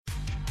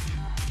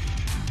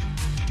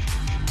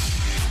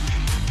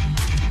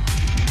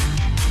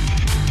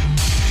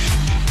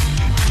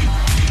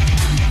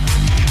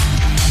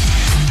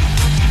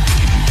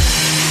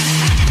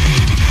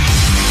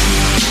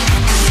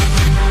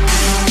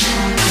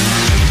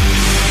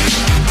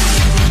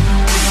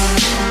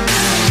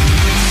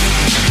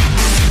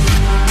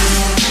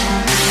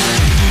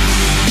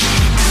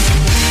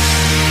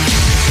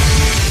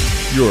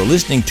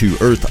listening to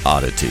Earth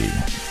Oddity,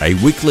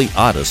 a weekly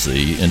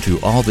odyssey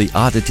into all the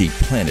oddity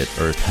planet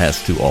Earth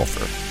has to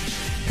offer.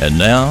 And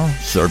now,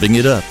 serving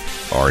it up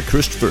are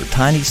Christopher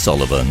Tiny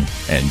Sullivan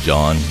and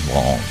John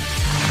Long.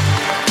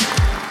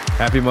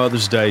 Happy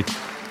Mother's Day,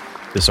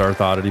 this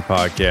Earth Oddity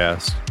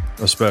podcast,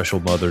 a special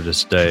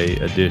Mother's Day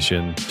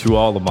edition to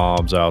all the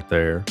moms out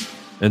there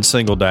and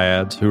single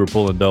dads who are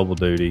pulling double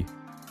duty.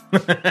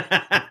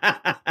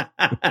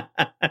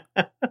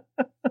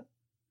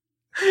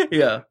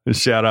 Yeah.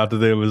 Shout out to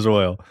them as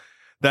well.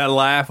 That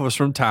laugh was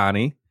from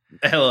Tiny.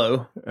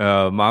 Hello.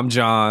 I'm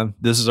John.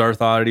 This is Earth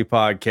Oddity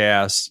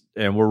podcast,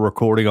 and we're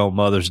recording on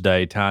Mother's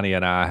Day. Tiny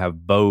and I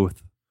have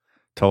both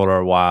told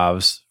our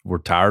wives, we're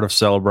tired of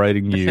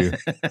celebrating you.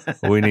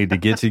 We need to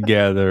get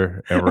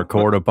together and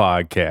record a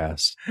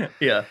podcast.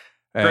 Yeah.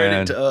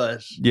 Credit to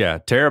us. Yeah.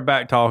 Tara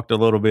back talked a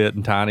little bit,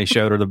 and Tiny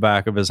showed her the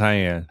back of his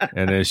hand.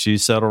 And then she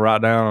settled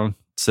right down,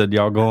 said,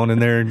 y'all go on in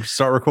there and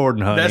start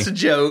recording, honey. That's a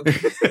joke.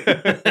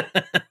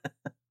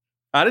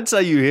 I didn't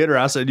say you hit her.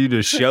 I said you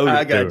just showed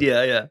it.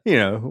 Yeah. You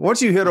know,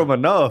 once you hit them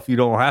enough, you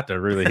don't have to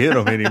really hit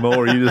them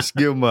anymore. You just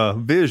give them a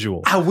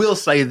visual. I will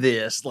say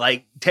this,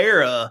 like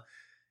Tara,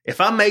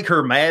 if I make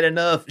her mad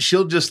enough,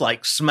 she'll just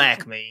like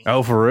smack me.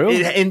 Oh, for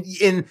real?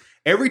 And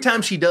every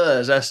time she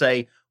does, I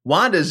say,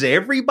 why does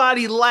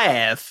everybody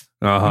laugh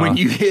when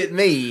you hit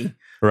me?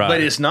 Right.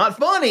 But it's not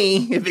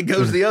funny if it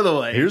goes the other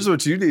way. Here's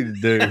what you need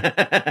to do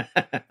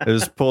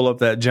is pull up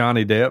that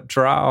Johnny Depp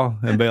trial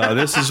and be like,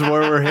 this is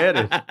where we're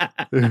headed.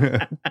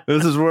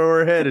 This is where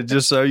we're headed,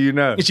 just so you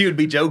know. She would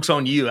be jokes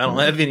on you. I don't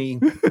have any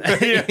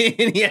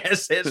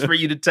assets for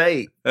you to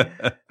take.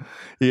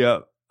 Yeah.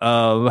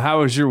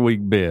 How has your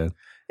week been?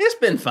 It's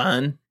been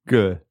fun.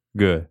 Good.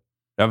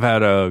 I've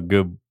had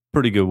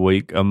pretty good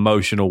week,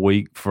 emotional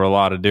week for a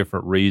lot of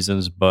different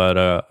reasons,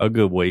 but a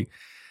good week.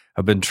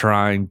 I've been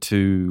trying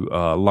to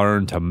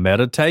learn to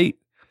meditate.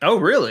 Oh,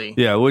 really?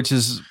 Yeah, which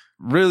is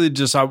really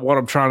just what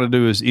I'm trying to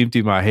do is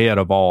empty my head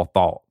of all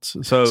thoughts.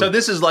 So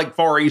this is like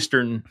Far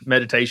Eastern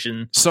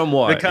meditation.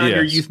 Somewhat. The kind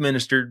your youth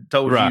minister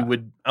told you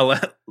would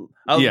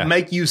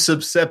make you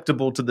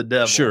susceptible to the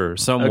devil. Sure,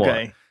 somewhat.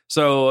 Okay.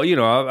 So, you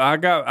know,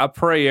 I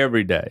pray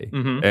every day,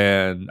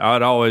 and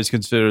I'd always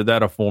consider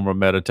that a form of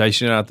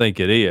meditation, and I think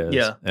it is.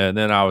 Yeah. And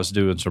then I was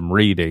doing some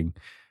reading,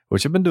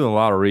 which I've been doing a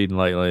lot of reading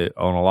lately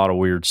on a lot of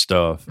weird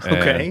stuff.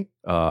 Okay. And,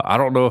 I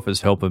don't know if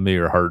it's helping me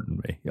or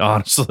hurting me,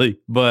 honestly.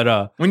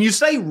 But when you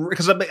say,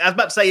 because I was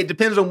about to say, it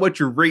depends on what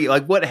you're reading.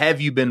 Like, what have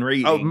you been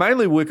reading? Oh,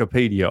 mainly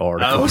Wikipedia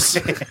articles.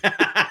 Oh,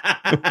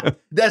 okay.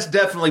 That's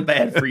definitely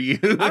bad for you.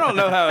 I don't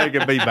know how it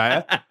can be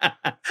bad.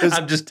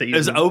 I'm just teasing.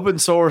 It's open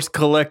source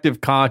collective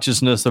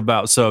consciousness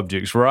about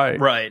subjects, right?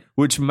 Right.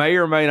 Which may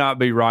or may not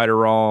be right or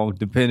wrong,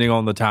 depending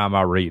on the time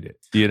I read it,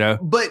 you know?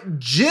 But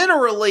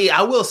generally,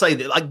 I will say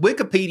that, like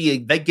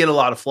Wikipedia, they get a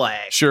lot of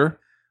flack. Sure.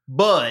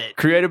 But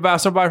created by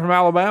somebody from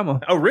Alabama.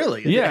 Oh,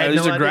 really? Yeah,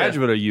 he's a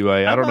graduate of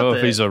UA. I don't know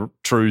if he's a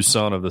true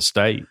son of the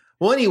state.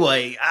 Well,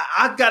 anyway,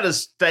 I've got to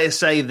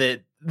say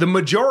that the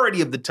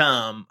majority of the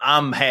time,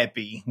 I'm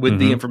happy with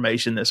the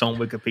information that's on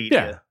Wikipedia.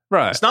 Yeah,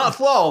 right. It's not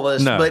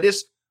flawless, but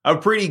it's a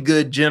pretty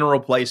good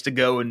general place to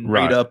go and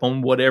read up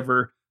on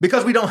whatever,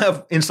 because we don't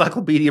have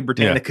Encyclopedia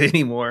Britannica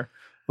anymore.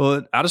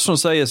 Well, I just want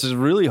to say it's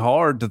really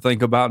hard to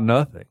think about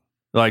nothing,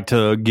 like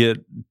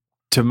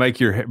to make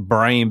your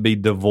brain be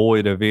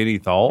devoid of any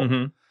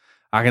thought.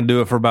 I can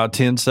do it for about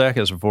 10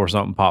 seconds before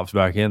something pops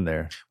back in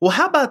there. Well,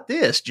 how about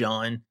this,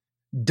 John?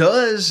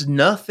 Does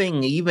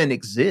nothing even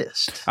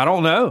exist? I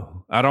don't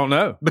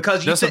know.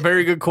 Because that's a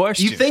very good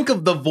question. You think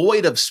of the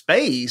void of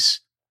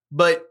space,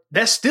 but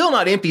that's still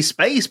not empty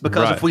space,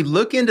 because if we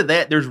look into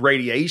that, there's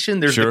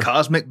radiation, there's the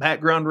cosmic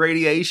background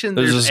radiation,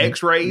 there's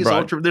X-rays,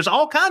 there's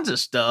all kinds of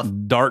stuff.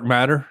 Dark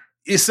matter.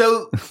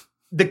 So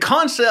the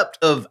concept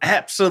of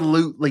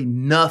absolutely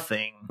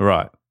nothing,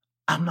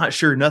 I'm not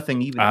sure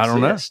nothing even exists. I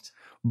don't know.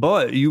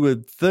 But you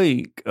would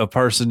think a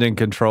person in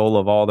control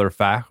of all their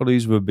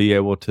faculties would be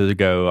able to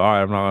go, all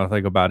right, I'm not going to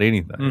think about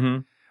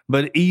anything.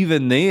 But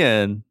even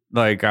then,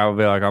 like, I'll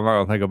be like, I'm not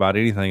going to think about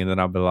anything. And then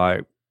I'll be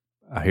like,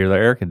 I hear the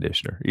air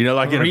conditioner, you know,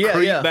 like it'll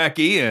creep back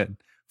in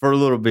for a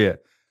little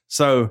bit.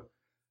 So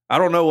I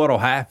don't know what'll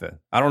happen.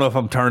 I don't know if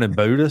I'm turning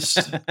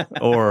Buddhist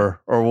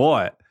or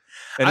what.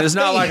 And it's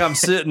not like I'm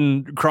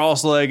sitting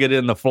cross-legged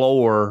in the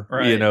floor,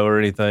 you know, or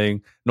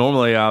anything.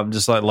 Normally, I'm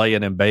just like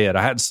laying in bed.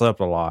 I hadn't slept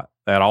a lot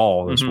at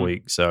all this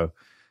week. So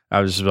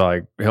I was just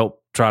like,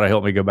 try to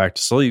help me go back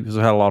to sleep, because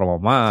I had a lot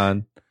on my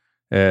mind.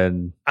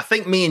 And I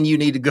think me and you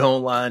need to go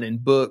online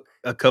and book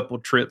a couple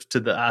trips to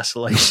the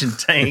isolation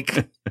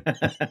tank.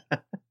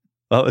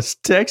 I was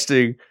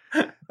texting,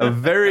 a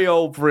very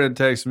old friend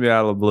texted me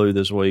out of the blue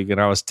this week, and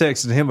I was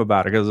texting him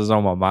about it because it was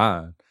on my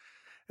mind.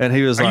 And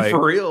he was Are like, you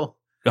for real?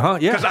 Yeah.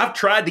 Because I've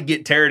tried to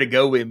get Tara to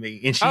go with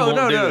me, and she won't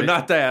do it. No,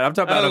 not that. I'm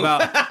talking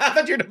about. I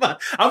thought you were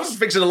about. I was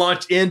fixing to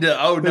launch into.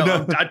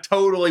 No. I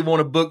totally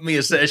want to book me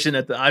a session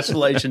at the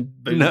isolation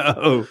booth.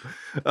 No,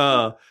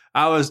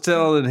 I was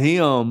telling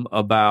him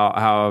about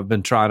how I've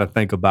been trying to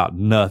think about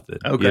nothing.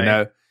 Okay. You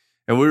know,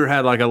 And we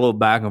had like a little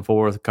back and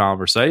forth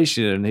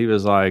conversation, and he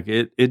was like,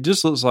 it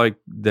just looks like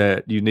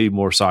that you need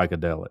more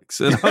psychedelics.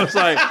 And I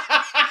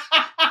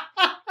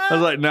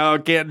was like, no, I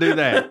can't do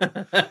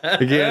that. I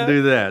can't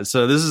do that.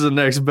 So this is the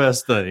next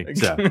best thing.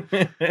 So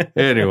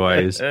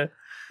anyways,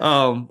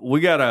 we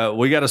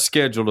got a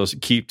schedule to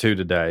keep to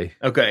today.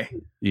 Okay.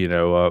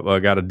 I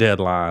got a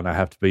deadline I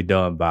have to be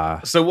done by.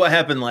 So what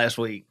happened last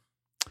week?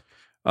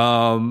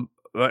 We're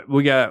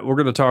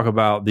going to talk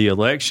about the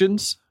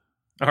elections.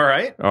 All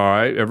right.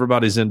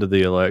 Everybody's into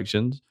the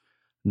elections.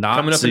 Nazis.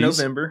 Coming up in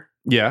November.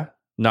 Yeah.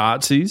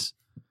 Nazis.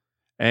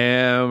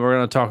 And we're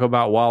going to talk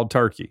about wild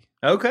turkey.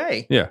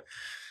 Okay. Yeah.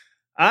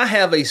 I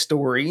have a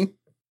story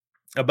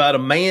about a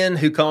man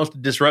who caused a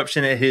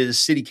disruption at his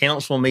city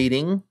council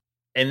meeting.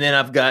 And then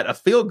I've got a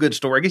feel-good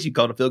story. I guess you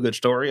call it a feel-good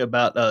story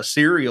about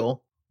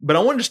cereal. But I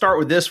wanted to start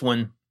with this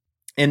one.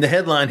 And the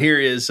headline here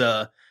is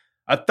a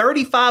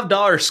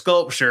 $35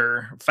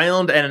 sculpture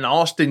found at an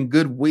Austin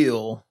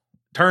Goodwill.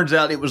 Turns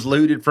out it was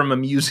looted from a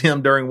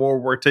museum during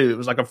World War II. It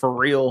was like a for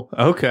real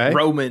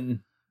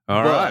Roman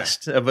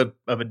bust of a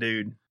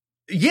dude.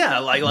 Yeah,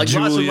 like lots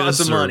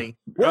of money.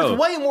 Worth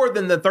way more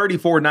than the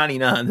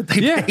 $34.99 that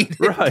they paid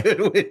at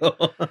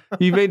Goodwill.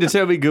 You mean to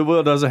tell me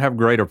Goodwill doesn't have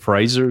great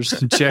appraisers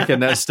checking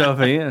that stuff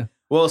in?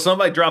 Well,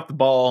 somebody dropped the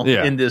ball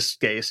in this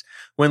case.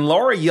 When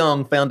Laura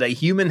Young found a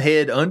human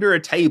head under a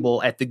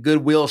table at the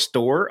Goodwill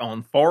store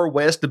on Far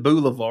West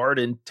Boulevard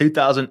in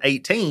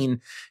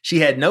 2018, she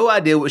had no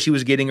idea what she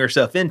was getting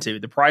herself into.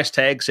 The price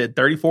tag said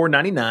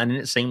 $34.99, and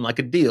it seemed like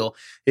a deal.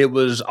 It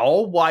was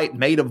all white,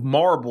 made of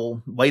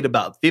marble, weighed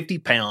about 50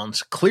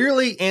 pounds,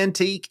 clearly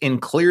antique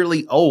and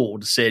clearly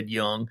old, said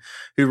Young,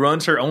 who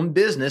runs her own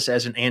business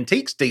as an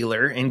antiques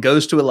dealer and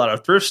goes to a lot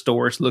of thrift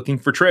stores looking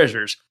for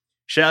treasures.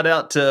 Shout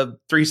out to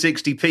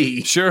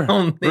 360p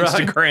on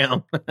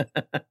Instagram.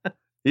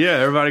 Yeah,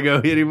 everybody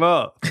go hit him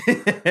up.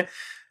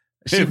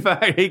 In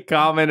fact, he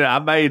commented, I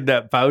made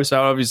that post. I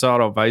don't know if you saw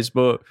it on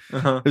Facebook.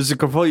 It was a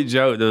complete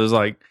joke that was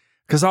like,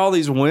 because all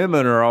these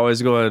women are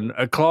always going,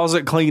 a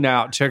closet clean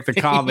out, check the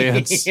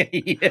comments.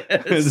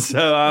 And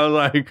so I was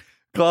like,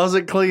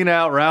 closet clean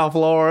out, Ralph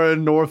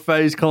Lauren, North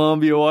Face,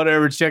 Columbia,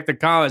 whatever. Check the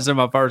comments. And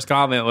my first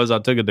comment was, I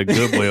took it to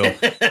Goodwill.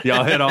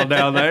 Y'all head on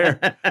down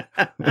there.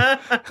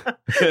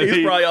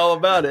 He's probably all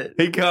about it.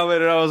 He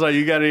commented, I was like,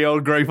 you got any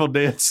old Grateful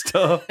Dead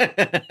stuff?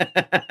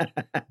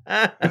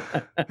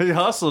 He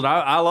hustled.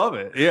 I love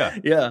it. Yeah.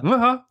 Yeah.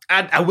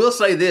 I will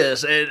say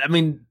this. I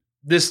mean,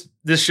 this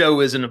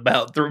show isn't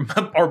about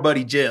our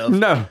buddy Jeff.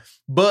 No.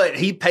 But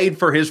he paid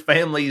for his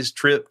family's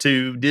trip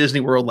to Disney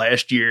World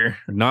last year.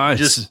 Nice.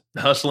 Just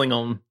hustling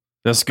on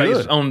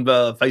good. On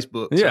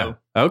Facebook. Yeah. So.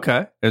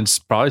 Okay. And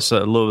probably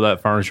a little of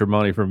that furniture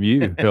money from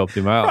you helped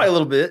him out. Probably a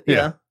little bit.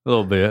 Yeah. A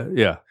little bit.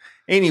 Yeah.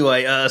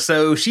 Anyway,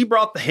 so she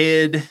bought the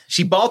head,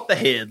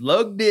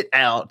 lugged it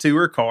out to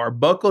her car,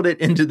 buckled it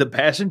into the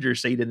passenger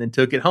seat, and then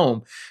took it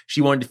home.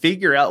 She wanted to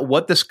figure out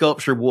what the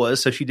sculpture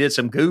was, so she did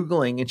some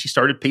Googling and she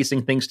started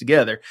piecing things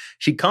together.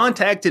 She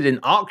contacted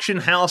an auction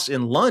house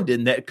in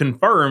London that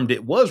confirmed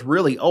it was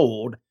really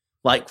old,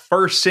 like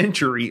 1st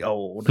century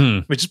old,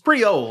 which is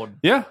pretty old.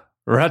 Yeah,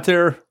 right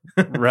there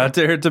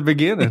at the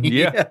beginning.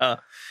 Yeah.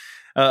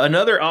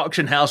 Another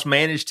auction house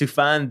managed to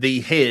find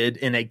the head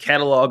in a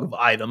catalog of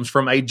items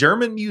from a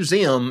German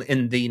museum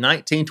in the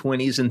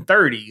 1920s and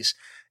 30s.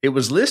 It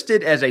was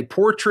listed as a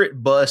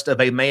portrait bust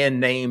of a man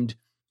named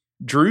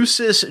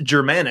Drusus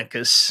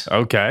Germanicus.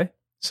 Okay.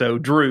 So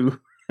Drew.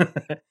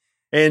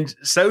 And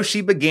so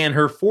she began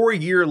her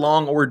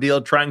 4-year-long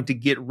ordeal trying to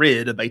get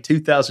rid of a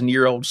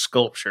 2,000-year-old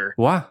sculpture.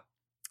 Why?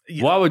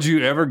 Why would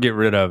you ever get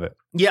rid of it?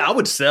 Yeah, I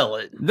would sell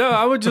it. No,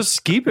 I would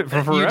just keep it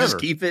for forever. You just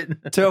keep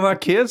it? Tell my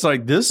kids,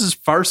 like, this is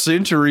 1st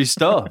century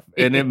stuff.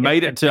 And it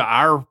made it to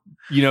our,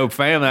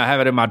 family. I have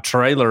it in my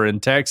trailer in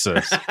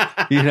Texas.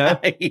 Yeah.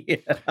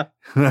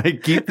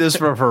 Like, keep this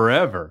for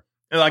forever.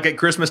 Like at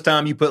Christmas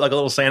time, you put like a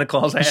little Santa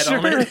Claus hat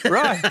on it.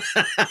 Right.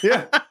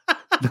 Yeah.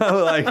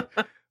 No, like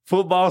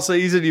football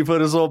season, you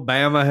put his little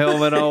Bama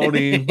helmet on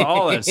him,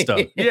 all that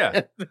stuff.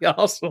 Yeah. It'd be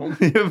awesome.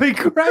 It'd be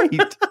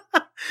great.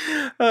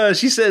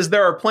 She says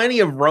there are plenty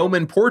of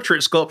Roman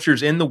portrait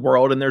sculptures in the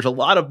world, and there's a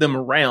lot of them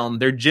around.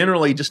 They're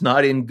generally just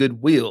not in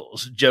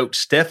Goodwills, joked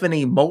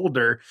Stephanie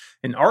Mulder,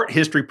 an art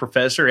history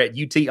professor at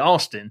UT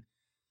Austin.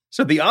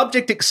 So the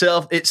object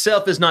itself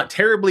is not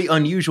terribly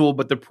unusual,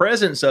 but the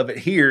presence of it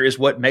here is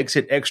what makes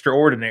it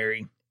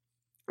extraordinary.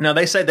 Now,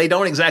 they say they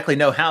don't exactly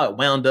know how it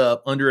wound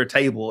up under a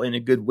table in a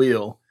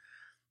Goodwill,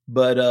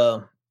 but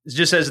it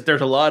just says that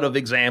there's a lot of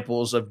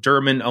examples of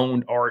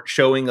German-owned art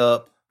showing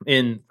up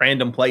in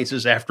random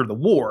places after the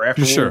war,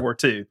 after World War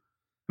II. I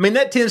mean,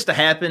 that tends to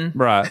happen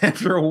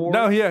after a war.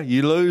 No, yeah,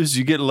 you lose,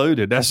 you get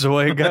looted. That's the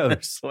way it goes.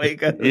 That's the way it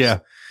goes. Yeah.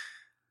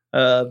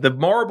 The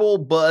marble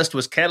bust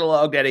was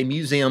cataloged at a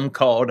museum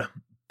called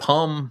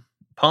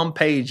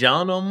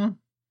Pompeianum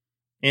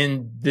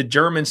in the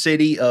German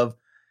city of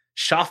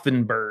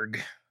Schaffenburg.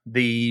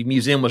 The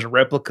museum was a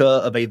replica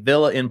of a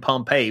villa in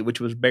Pompeii, which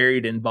was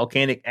buried in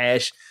volcanic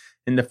ash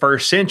in the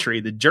 1st century.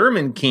 The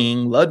German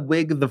king,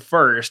 Ludwig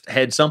I,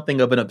 had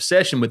something of an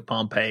obsession with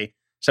Pompeii,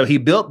 So he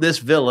built this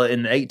villa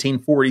in the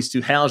 1840s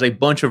to house a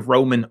bunch of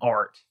Roman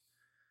art.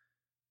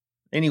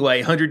 Anyway,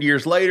 100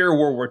 years later,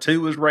 World War II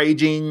was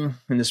raging.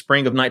 In the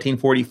spring of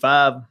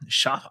 1945,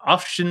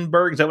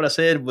 Offenburg, is that what I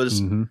said,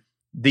 was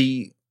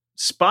the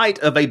spite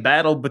of a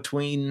battle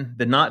between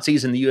the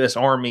Nazis and the U.S.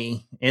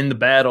 Army. In the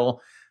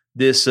battle,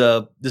 this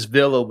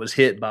villa was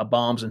hit by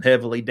bombs and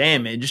heavily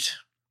damaged.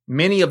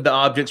 Many of the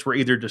objects were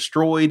either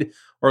destroyed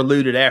or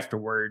looted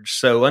afterwards.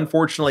 So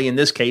unfortunately, in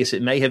this case,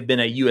 it may have been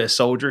a U.S.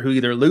 soldier who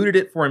either looted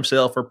it for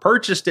himself or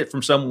purchased it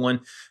from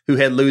someone who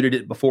had looted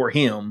it before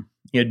him.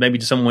 Maybe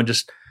someone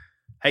just,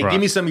 hey,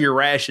 give me some of your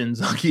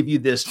rations. I'll give you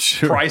this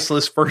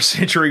priceless first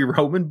century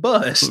Roman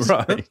bust.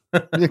 Right.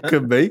 It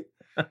could be.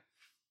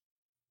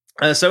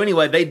 So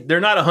anyway, they're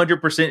not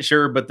 100%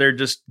 sure, but they're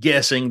just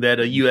guessing that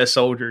a U.S.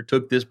 soldier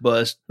took this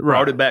bust,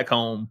 brought it back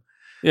home.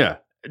 Yeah.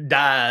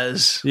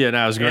 Dies. Yeah,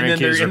 now his grandkids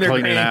their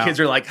cleaning grandkids out.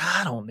 are like,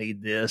 I don't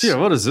need this. Yeah,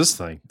 what is this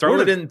thing? Throw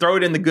it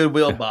in the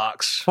Goodwill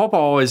box. Papa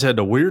always had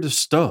the weirdest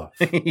stuff.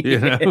 You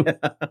know?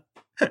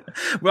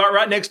 Well,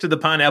 right next to the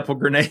pineapple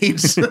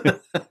grenades.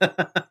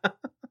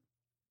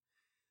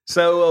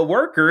 So a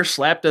worker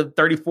slapped a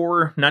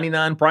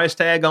 $34.99 price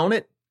tag on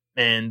it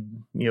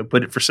and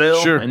put it for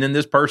sale. Sure. And then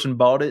this person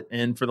bought it,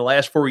 and for the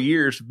last 4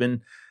 years have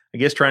been, I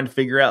guess, trying to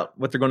figure out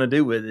what they're going to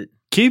do with it.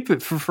 Keep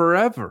it for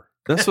forever.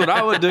 That's what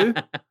I would do.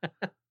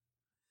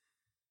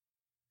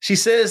 She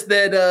says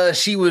that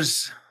she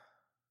was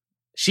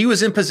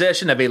in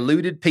possession of a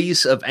looted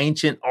piece of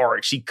ancient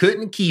art. She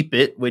couldn't keep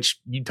it, which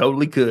you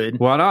totally could.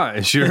 Why not?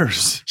 It's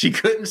yours. She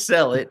couldn't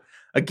sell it.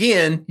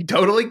 Again, you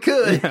totally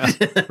could.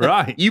 Yeah,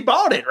 right. You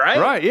bought it, right?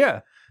 Right,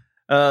 yeah.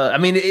 I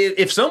mean,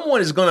 if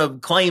someone is going to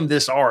claim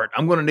this art,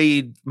 I'm going to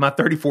need my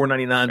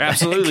 $34.99 back.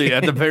 Absolutely,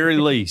 at the very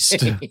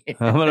least. I'm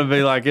going to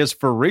be like, it's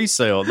for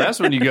resale.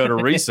 That's when you go to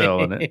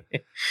reselling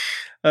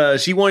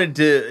it. She wanted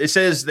to, it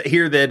says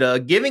here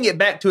that giving it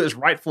back to its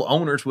rightful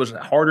owners was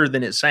harder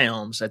than it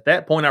sounds. At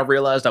that point, I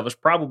realized I was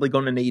probably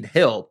going to need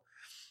help.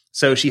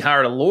 So she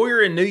hired a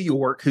lawyer in New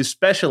York who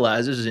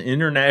specializes in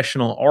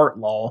international art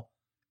law.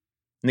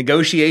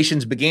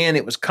 Negotiations began.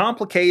 It was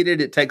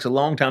complicated. It takes a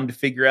long time to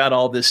figure out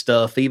all this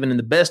stuff, even in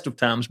the best of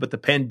times. But the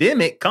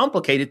pandemic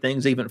complicated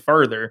things even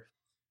further.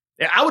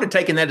 I would have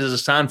taken that as a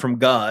sign from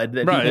God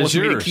that he wants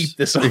me to keep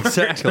this art.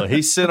 Exactly.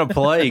 He sent a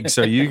plague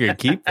so you could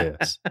keep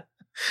this.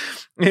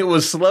 It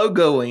was slow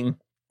going.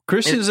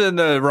 Christians and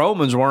the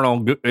Romans weren't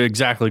on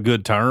exactly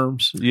good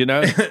terms,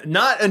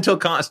 Not until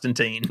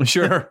Constantine.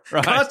 Sure.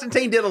 Right.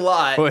 Constantine did a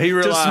lot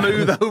to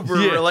smooth over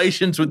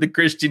relations with the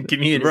Christian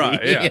community.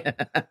 Right, yeah.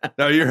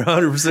 No, you're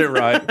 100%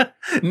 right.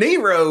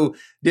 Nero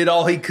did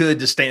all he could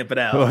to stamp it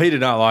out. Well, he did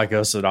not like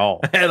us at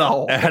all. At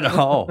all. At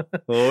all.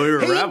 Well, we were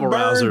rabble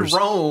rousers. He burned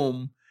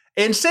Rome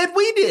and said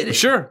we did it.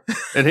 Sure.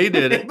 And he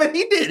did it. But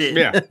he did it.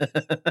 Yeah.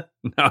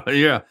 No,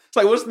 yeah. It's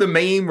like, what's the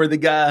meme where the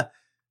guy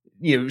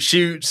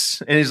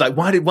shoots and he's like,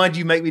 why'd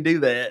you make me do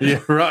that?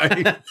 Yeah,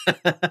 right.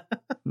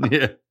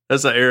 Yeah.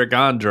 That's an Eric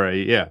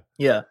Andre. Yeah.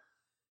 Yeah.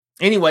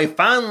 Anyway,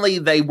 finally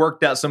they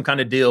worked out some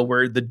kind of deal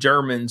where the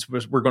Germans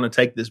were going to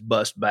take this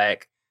bust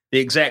back. The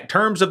exact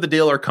terms of the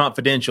deal are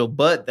confidential,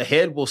 but the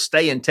head will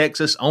stay in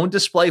Texas on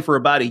display for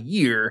about a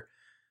year.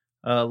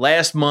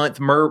 Last month,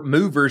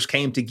 movers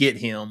came to get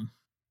him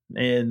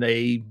and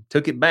they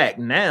took it back.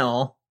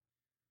 Now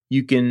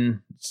you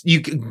can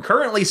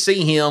currently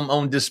see him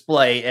on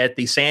display at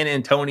the San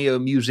Antonio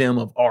Museum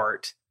of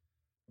Art.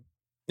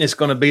 It's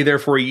going to be there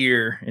for a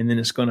year, and then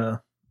it's going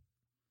to.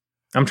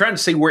 I'm trying to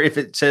see if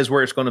it says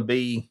where it's going to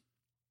be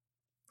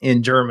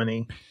in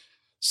Germany.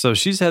 So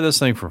she's had this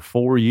thing for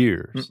 4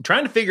 years. I'm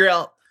trying to figure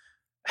out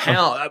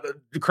how.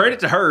 Credit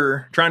to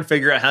her, trying to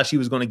figure out how she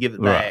was going to give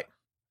it back.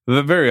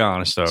 But very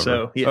honest over.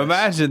 So, yes.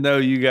 Imagine though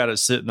you got it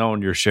sitting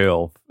on your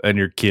shelf and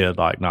your kid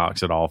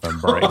knocks it off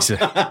and breaks it.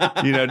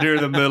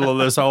 During the middle of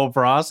this whole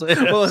process.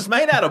 Well, it's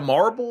made out of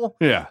marble.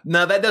 Yeah.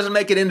 No, that doesn't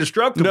make it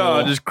indestructible. No,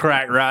 it just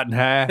cracked right in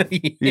half.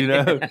 Get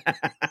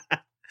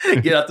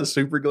out the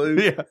super glue.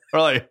 Yeah.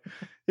 Right.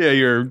 Yeah,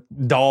 your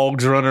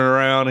dog's running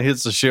around and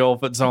hits the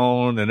shelf it's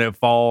on and it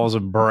falls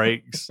and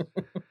breaks.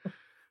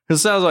 It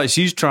sounds like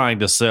she's trying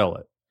to sell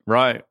it,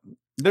 right?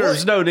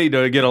 There's no need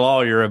to get a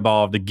lawyer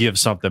involved to give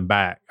something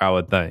back, I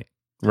would think.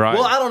 Right.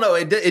 Well, I don't know.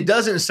 It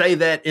doesn't say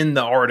that in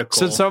the article.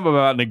 Said something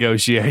about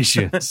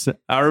negotiations.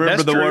 I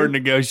remember the word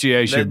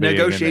negotiation.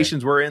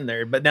 Negotiations were in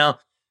there. But now,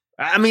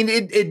 I mean,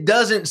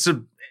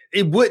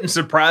 it wouldn't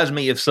surprise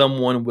me if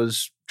someone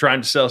was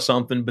trying to sell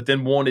something, but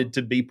then wanted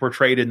to be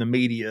portrayed in the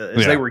media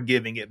as they were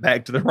giving it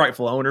back to the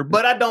rightful owner.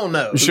 But I don't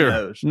know. Sure. Who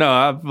knows? No,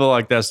 I feel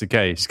like that's the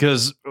case.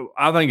 Because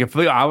I think if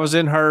I was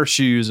in her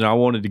shoes and I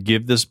wanted to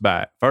give this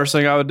back, first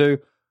thing I would do,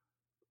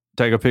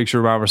 take a picture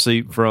of my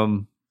receipt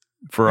from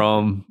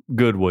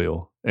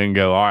Goodwill and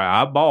go, all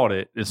right, I bought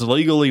it. It's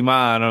legally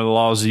mine under the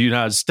laws of the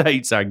United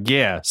States, I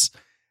guess.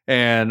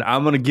 And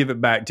I'm going to give it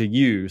back to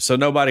you. So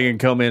nobody can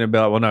come in and be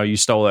like, well, no, you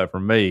stole that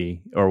from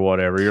me or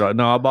whatever. You're like,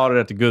 no, I bought it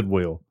at the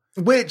Goodwill.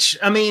 Which,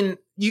 I mean,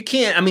 you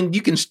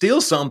can steal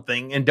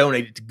something and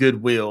donate it to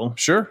Goodwill.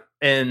 Sure.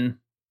 And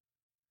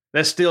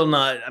That's still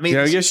not, I mean,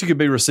 I guess you could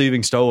be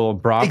receiving stolen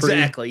property.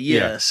 Exactly.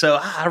 Yeah. So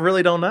I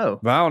really don't know.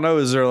 But I don't know.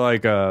 Is there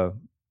like an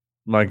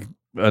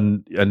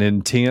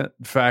intent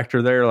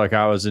factor there? Like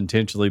I was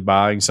intentionally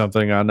buying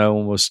something I know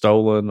was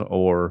stolen,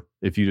 or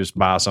if you just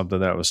buy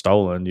something that was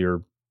stolen,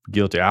 you're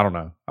guilty. I don't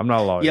know. I'm not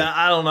a lawyer. Yeah,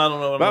 I don't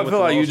know. But I feel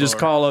like you just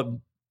call up.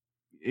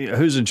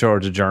 Who's in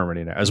charge of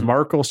Germany now? Is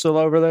Merkel still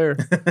over there?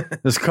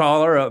 Just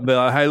call her up and be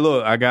like, "Hey,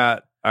 look, I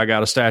got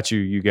a statue,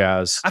 you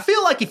guys." I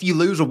feel like if you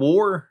lose a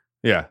war,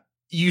 yeah,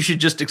 you should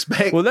just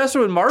expect. Well, that's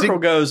when Merkel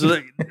goes,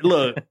 "Look,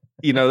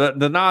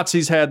 the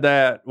Nazis had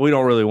that. We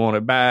don't really want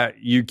it back.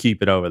 You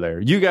keep it over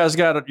there. You guys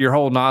got your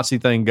whole Nazi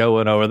thing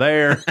going over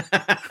there.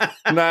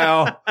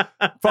 Now,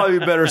 probably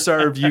better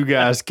serve you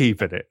guys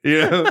keeping it.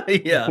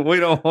 Yeah, we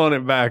don't want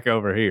it back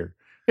over here.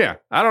 Yeah,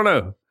 I don't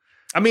know.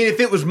 I mean, if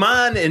it was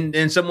mine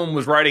and someone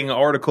was writing an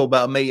article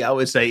about me, I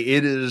would say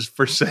it is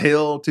for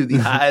sale to the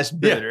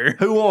highest bidder. Yeah.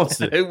 Who wants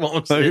it? Who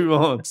wants it? Who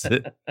wants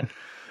it?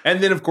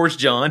 And then, of course,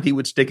 John, he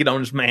would stick it on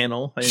his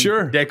mantle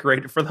and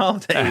decorate it for the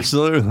holidays.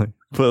 Absolutely.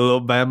 Put a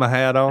little Bama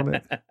hat on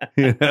it.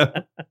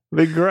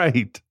 Be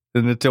great.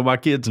 And until my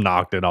kids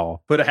knocked it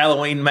off. Put a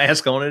Halloween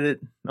mask on it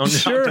on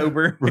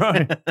October.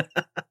 Right.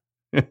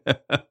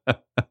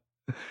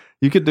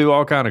 You could do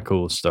all kind of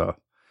cool stuff.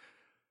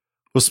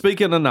 Well,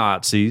 speaking of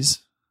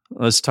Nazis,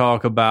 let's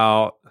talk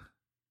about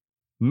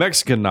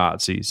Mexican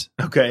Nazis.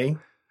 Okay.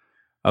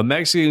 A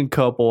Mexican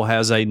couple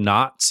has a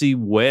Nazi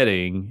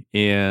wedding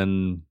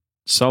in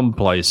some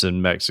place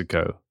in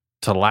Mexico.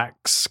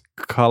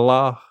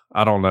 Tlaxcala?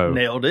 I don't know.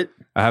 Nailed it.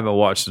 I haven't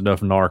watched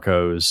enough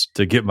Narcos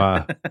to get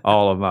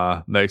all of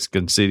my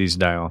Mexican cities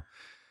down.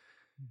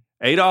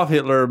 Adolf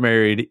Hitler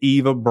married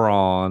Eva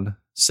Braun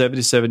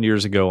 77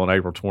 years ago on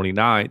April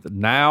 29th.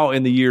 Now,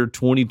 in the year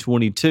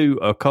 2022,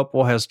 a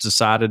couple has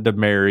decided to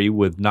marry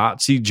with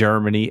Nazi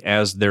Germany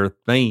as their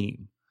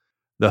theme.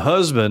 The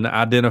husband,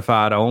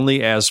 identified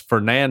only as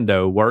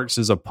Fernando, works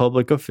as a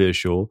public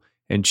official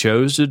and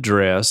chose to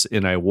dress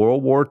in a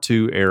World War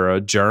II era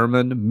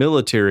German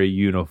military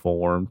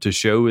uniform to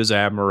show his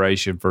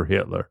admiration for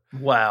Hitler.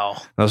 Wow.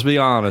 Let's be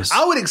honest.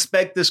 I would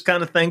expect this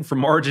kind of thing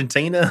from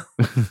Argentina,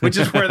 which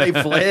is where they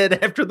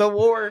fled after the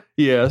war.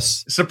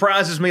 Yes. It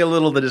surprises me a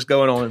little that it's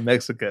going on in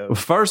Mexico.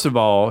 First of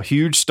all,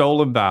 huge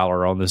stolen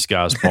valor on this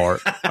guy's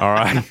part. All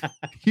right.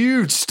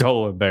 Huge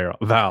stolen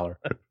valor.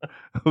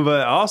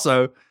 But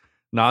also,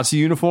 Nazi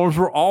uniforms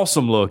were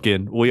awesome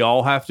looking. We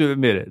all have to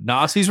admit it.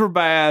 Nazis were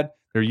bad.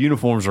 Their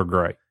uniforms are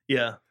great.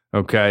 Yeah.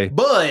 Okay.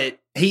 But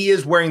he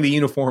is wearing the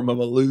uniform of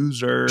a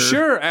loser.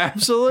 Sure,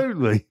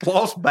 absolutely.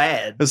 Lost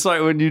bad. It's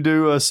like when you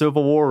do a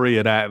Civil War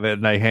reenactment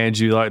and they hand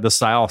you like the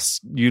South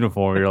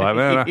uniform. You're like,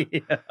 man,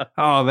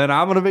 I'm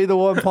going to be the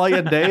one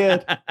playing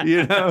dead,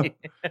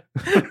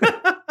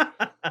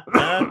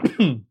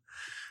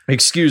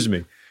 Excuse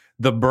me.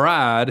 The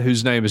bride,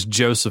 whose name is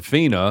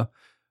Josephina,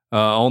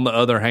 on the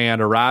other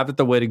hand, arrived at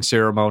the wedding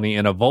ceremony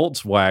in a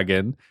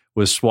Volkswagen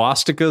with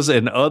swastikas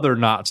and other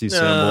Nazi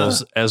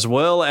symbols, as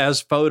well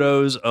as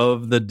photos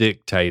of the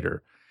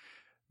dictator.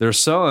 Their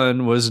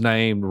son was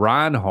named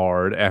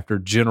Reinhard after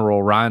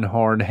General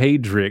Reinhard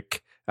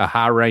Heydrich, a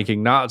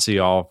high-ranking Nazi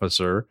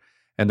officer,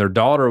 and their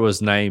daughter was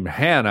named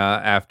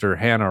Hannah after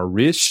Hannah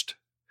Richt,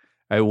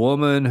 a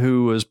woman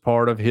who was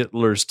part of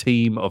Hitler's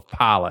team of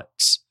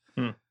pilots.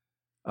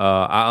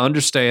 I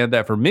understand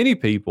that for many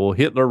people,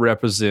 Hitler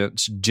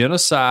represents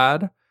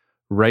genocide,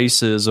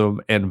 racism,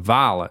 and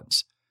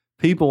violence.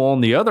 People, on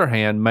the other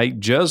hand, make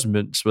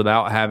judgments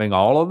without having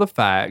all of the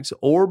facts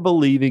or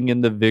believing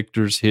in the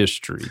victor's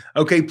history.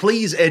 Okay,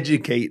 please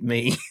educate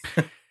me.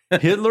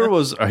 Hitler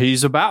was a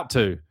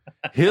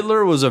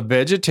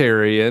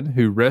vegetarian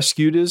who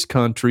rescued his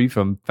country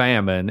from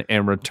famine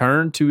and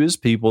returned to his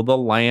people the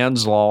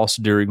lands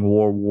lost during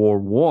World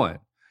War I.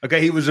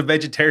 Okay, he was a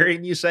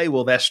vegetarian, you say?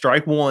 Well, that's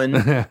strike one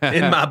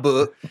in my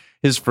book.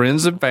 His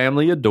friends and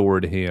family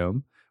adored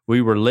him. We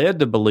were led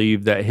to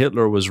believe that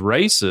Hitler was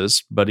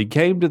racist, but he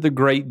came to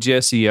greet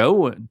Jesse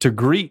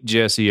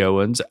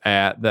Owens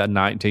at the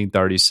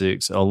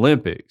 1936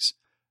 Olympics.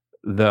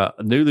 The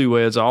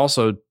newlyweds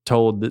also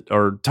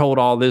told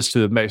all this to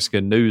the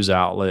Mexican news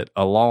outlet,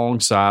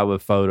 alongside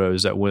with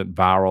photos that went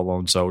viral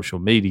on social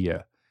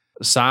media.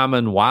 The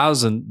Simon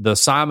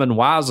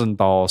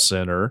Wiesenthal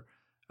Center,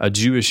 a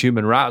Jewish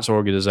human rights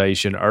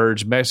organization,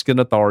 urged Mexican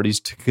authorities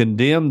to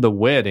condemn the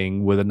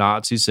wedding with the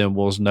Nazi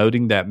symbols,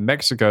 noting that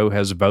Mexico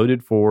has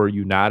voted for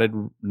United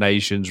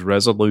Nations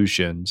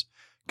resolutions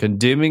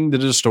condemning the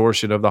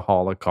distortion of the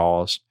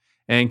Holocaust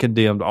and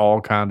condemned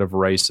all kind of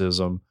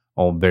racism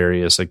on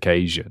various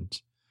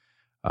occasions.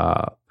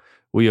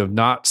 We have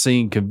not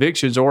seen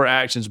convictions or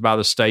actions by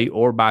the state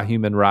or by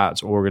human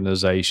rights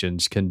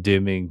organizations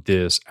condemning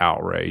this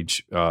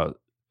outrage,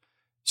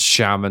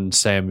 Shaman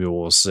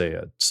Samuel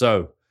said.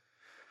 So,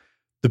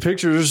 the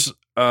pictures,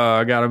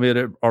 I got to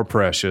admit, are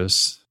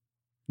precious.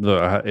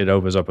 It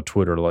opens up a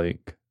Twitter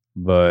link,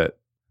 but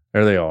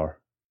there they are.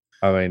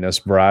 I mean, that's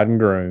bride and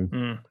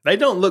groom. They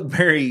don't look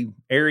very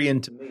Aryan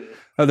to me.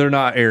 They're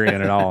not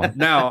Aryan at all.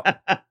 Now,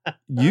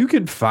 you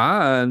can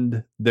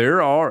find there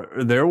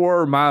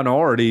were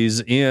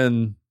minorities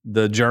in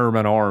the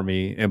German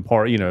army, in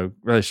part,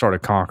 they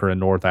started conquering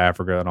North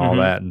Africa and all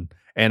that, and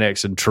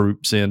annexing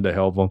troops in to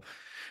help them.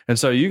 And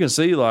so you can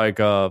see like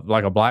a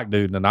black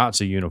dude in a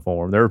Nazi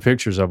uniform. There are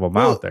pictures of them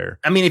out there.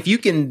 I mean, if you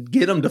can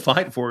get them to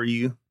fight for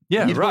you,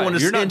 yeah, you don't want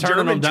to send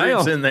German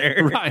troops in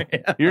there,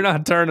 right? You're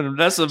not turning them.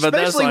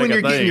 Especially when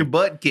you're getting your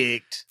butt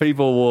kicked.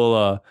 People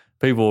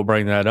will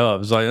bring that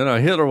up. It's like,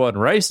 Hitler wasn't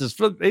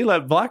racist. He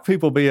let black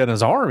people be in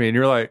his army. And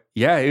you're like,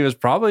 yeah, he was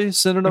probably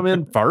sending them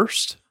in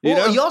first.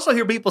 You also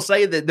hear people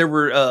say that there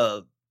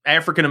were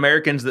African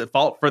Americans that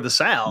fought for the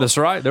South. That's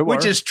right. There were.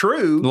 Which is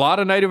true. A lot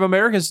of Native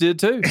Americans did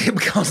too.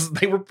 Because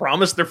they were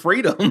promised their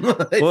freedom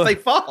if they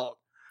fought.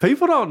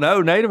 People don't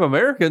know Native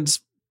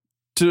Americans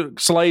took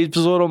slaves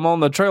with them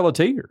on the Trail of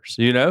Tears,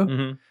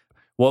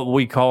 what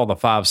we call the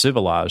 5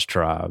 civilized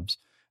tribes.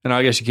 And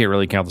I guess you can't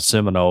really count the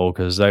Seminole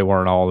because they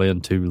weren't all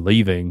into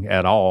leaving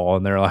at all.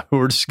 And they're like,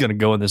 we're just going to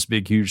go in this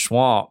big, huge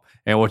swamp.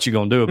 And what you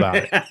going to do about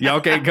it?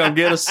 Y'all can't come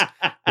get us.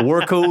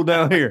 We're cool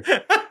down here.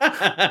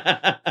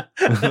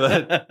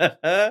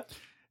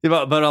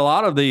 But a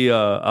lot of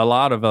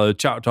the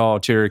Choctaw,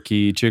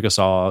 Cherokee,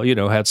 Chickasaw,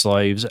 had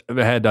slaves,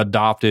 had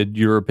adopted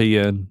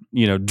European,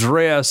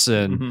 dress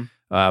and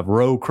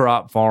row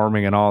crop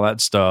farming and all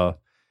that stuff.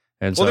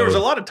 And there was a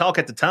lot of talk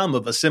at the time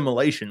of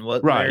assimilation,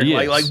 wasn't right? there?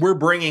 Yes. Like we're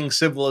bringing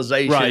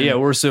civilization, right? Yeah,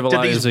 we're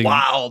civilizing to these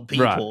wild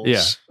peoples,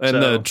 right, yeah.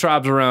 And the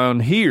tribes around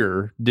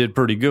here did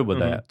pretty good with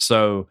that.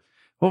 So,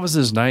 what was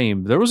his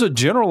name? There was a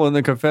general in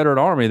the Confederate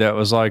Army that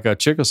was like a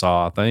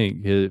Chickasaw, I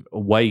think.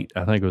 Waite,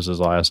 I think was his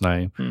last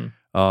name,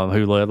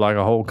 who led like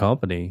a whole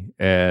company.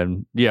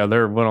 And yeah, they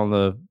went on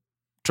the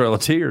Trail of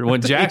Tears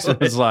when Jackson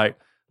was like,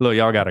 look,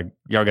 y'all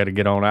gotta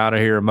get on out of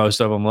here. Most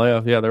of them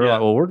left. Yeah, they were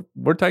like, well,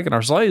 we're taking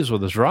our slaves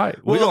with us, right?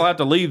 We don't have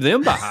to leave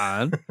them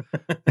behind.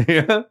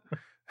 Yeah.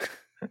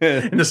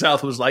 And the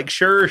South was like,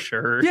 sure.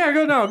 Yeah,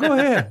 go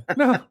ahead.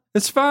 No,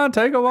 it's fine.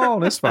 Take them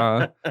on. It's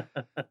fine.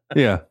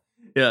 Yeah.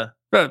 Yeah.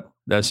 But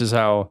that's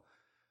how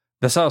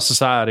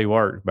society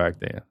worked back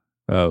then.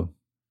 Oh,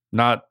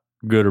 not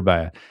good or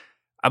bad.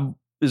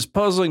 It's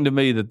puzzling to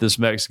me that this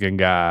Mexican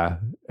guy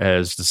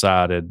has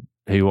decided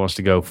he wants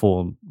to go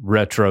full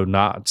retro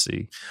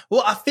Nazi.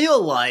 Well, I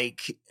feel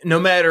like no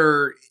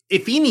matter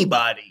if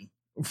anybody,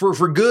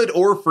 for good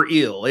or for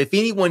ill, if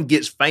anyone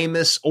gets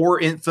famous or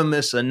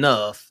infamous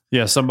enough,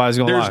 yeah, somebody's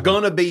going to like there's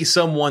going to be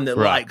someone that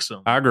likes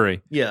them. I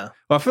agree. Yeah.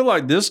 Well, I feel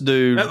like this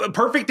dude. A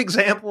perfect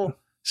example,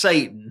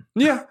 Satan.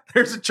 Yeah.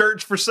 There's a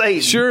church for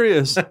Satan. Sure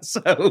is.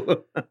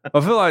 So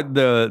I feel like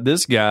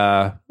this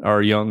guy,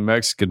 our young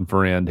Mexican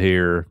friend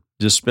here,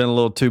 just spent a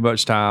little too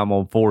much time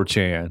on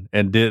 4chan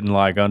and didn't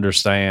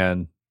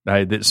understand,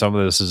 hey, that some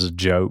of this is a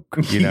joke.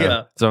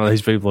 Yeah. Some of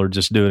these people are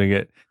just doing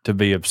it to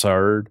be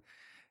absurd.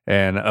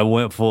 And I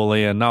went full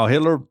in. No,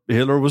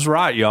 Hitler was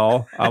right,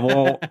 y'all. I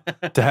want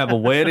to have a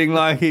wedding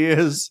like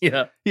his.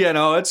 Yeah. Yeah,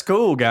 no, it's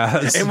cool,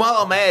 guys. And while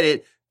I'm at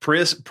it,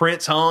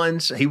 Prince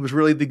Hans, he was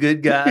really the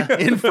good guy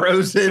in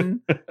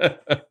Frozen.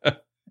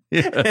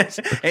 Yes.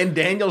 And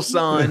Daniel's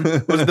son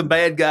was the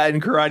bad guy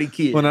in Karate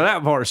Kid. Well, now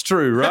that part's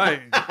true,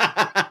 right?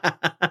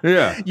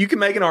 Yeah. You can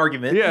make an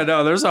argument. Yeah,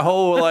 no, there's a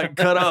whole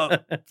cut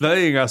up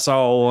thing I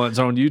saw once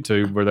on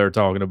YouTube where they're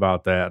talking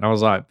about that. And I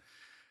was like,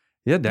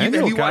 yeah,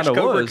 Daniel you watched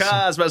Cobra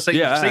Kai? I was about to say,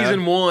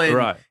 season 1,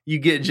 right. You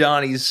get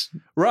Johnny's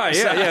right.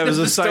 Yeah, it was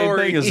the same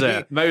thing as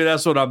that. Maybe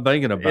that's what I'm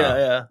thinking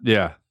about.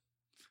 Yeah.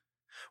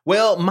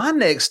 Well, my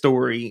next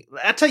story,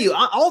 I tell you,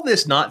 all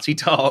this Nazi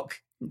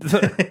talk,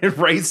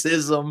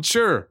 racism,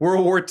 sure,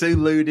 World War II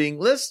looting.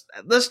 Let's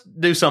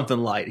do something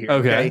light here.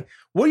 Okay.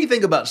 What do you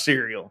think about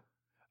cereal?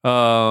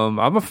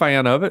 I'm a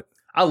fan of it.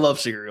 I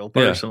love cereal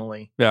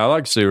personally. Yeah, I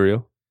like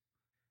cereal.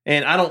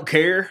 And I don't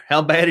care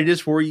how bad it is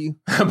for you,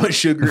 how much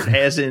sugar it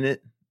has in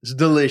it. It's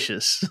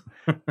delicious.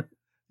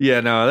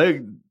 Yeah,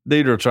 no,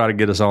 they try to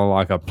get us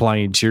on a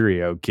plain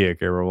Cheerio kick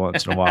every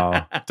once in a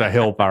while to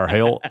help our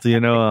health.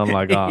 I'm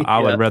like, I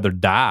would rather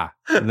die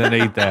than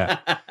eat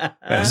that.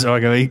 So I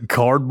can eat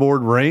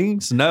cardboard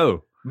rings?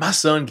 No. My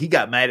son, he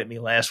got mad at me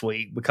last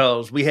week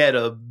because we had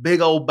a big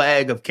old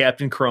bag of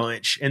Captain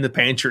Crunch in the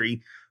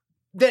pantry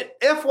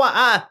that,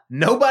 FYI,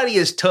 nobody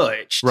has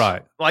touched.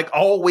 Right.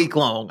 All week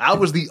long. I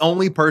was the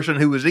only person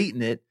who was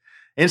eating it.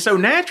 And so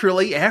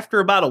naturally,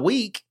 after about a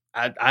week,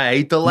 I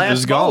ate the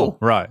last bowl.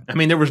 Right. I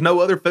mean, there was no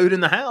other food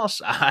in the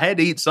house. I had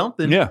to eat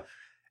something. Yeah.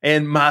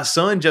 And my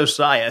son,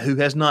 Josiah, who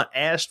has not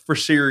asked for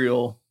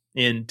cereal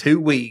in 2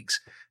 weeks,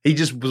 he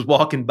just was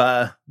walking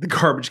by the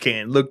garbage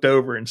can, looked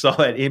over and saw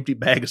that empty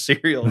bag of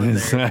cereal in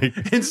there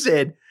and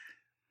said,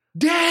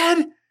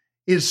 Dad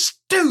is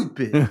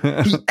stupid.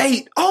 He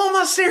ate all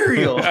my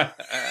cereal.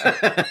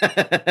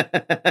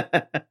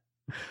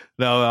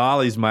 No,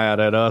 Ollie's mad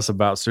at us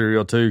about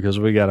cereal too because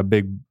we got a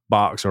big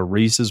box of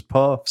Reese's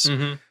Puffs.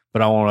 Mm-hmm.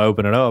 But I won't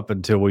open it up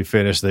until we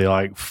finish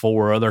the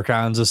 4 other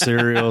kinds of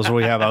cereals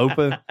we have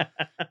open.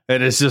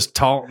 And it's just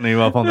taunting him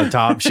up on the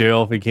top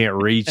shelf. He can't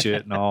reach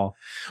it and all.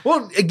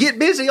 Well, get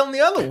busy on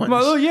the other ones.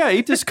 Well, yeah,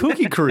 eat this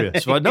Cookie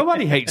Crisp. Well,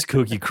 nobody hates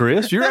Cookie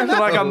Crisp. You're acting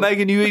like I'm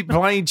making you eat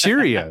plain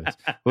Cheerios.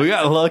 We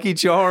got Lucky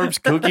Charms,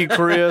 Cookie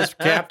Crisp,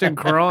 Captain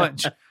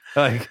Crunch.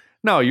 Like,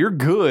 no, you're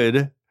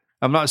good.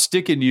 I'm not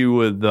sticking you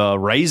with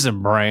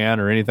Raisin Bran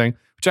or anything,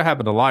 which I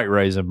happen to like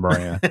Raisin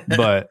Bran,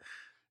 but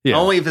yeah.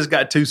 Only if it's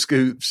got 2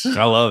 scoops.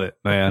 I love it,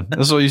 man.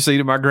 That's what you see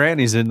to my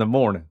grannies in the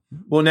morning.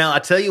 Well, now I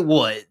tell you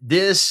what,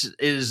 this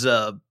is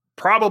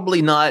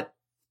probably not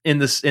in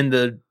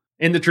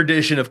the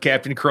tradition of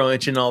Captain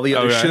Crunch and all the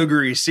other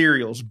sugary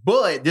cereals,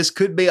 but this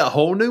could be a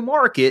whole new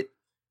market.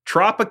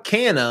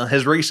 Tropicana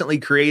has recently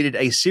created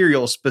a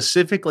cereal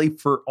specifically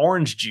for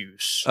orange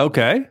juice.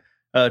 Okay.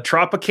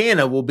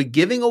 Tropicana will be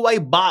giving away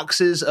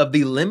boxes of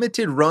the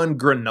limited run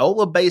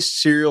granola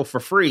based cereal for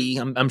free.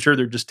 I'm sure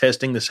they're just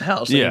testing this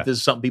out. So if this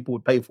is something people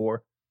would pay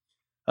for.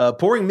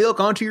 Pouring milk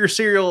onto your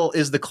cereal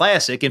is the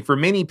classic, and for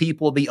many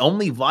people, the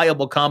only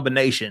viable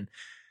combination.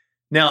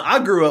 Now, I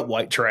grew up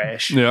white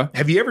trash. Yeah.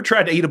 Have you ever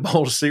tried to eat a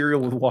bowl of cereal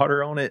with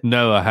water on it?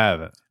 No, I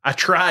haven't. I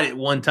tried it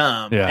one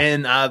time,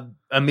 and I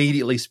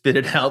immediately spit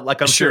it out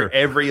like I'm sure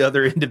every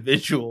other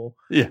individual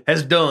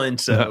has done.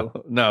 So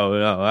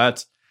no,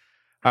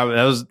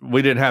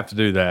 we didn't have to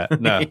do that.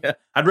 No,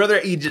 I'd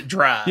rather eat it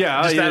dry.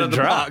 Yeah, just out of the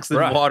box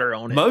than water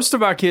on it. Most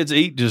of our kids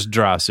eat just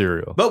dry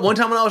cereal. But one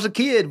time when I was a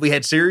kid, we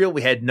had cereal,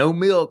 we had no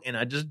milk, and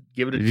I just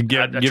give it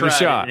a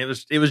shot. And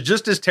it was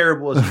just as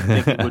terrible as you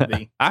think it would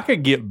be. I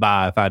could get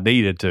by if I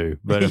needed to,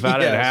 but if I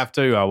didn't have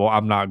to,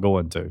 I'm not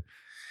going to.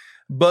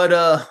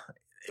 But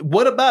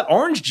what about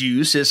orange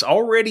juice? It's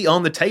already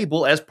on the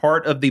table as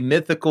part of the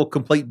mythical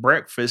complete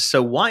breakfast.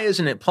 So why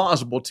isn't it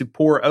plausible to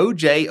pour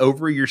OJ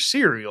over your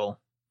cereal?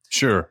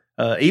 Sure.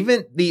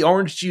 Even the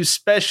orange juice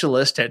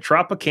specialists at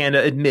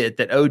Tropicana admit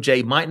that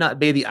OJ might not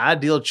be the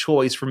ideal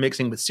choice for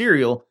mixing with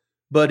cereal,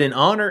 but in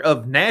honor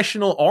of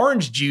National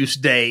Orange Juice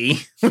Day,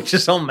 which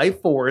is on May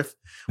 4th,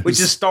 which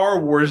is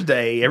Star Wars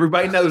Day,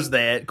 everybody knows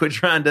that. Quit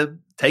trying to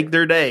take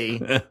their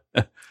day.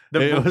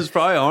 It was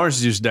probably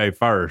Orange Juice Day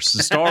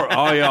first.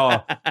 All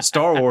y'all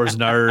Star Wars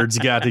nerds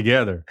got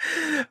together.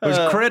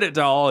 There's credit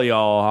to all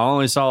y'all. I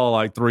only saw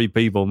like 3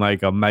 people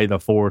make a May the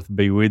 4th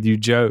be with you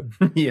joke.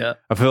 Yeah.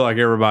 I feel like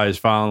everybody's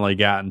finally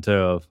gotten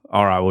to,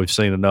 all right, we've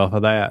seen enough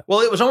of that. Well,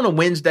 it was on a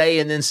Wednesday,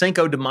 and then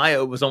Cinco de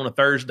Mayo was on a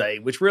Thursday,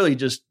 which really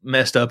just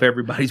messed up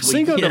everybody's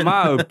weekend. Cinco de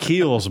Mayo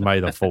kills May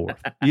the 4th.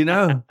 You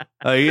know?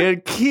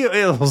 It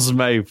kills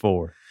May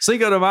 4th.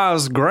 Cinco de Mayo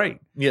is great.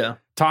 Yeah.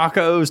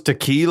 Tacos,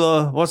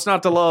 tequila. What's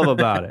not to love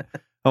about it?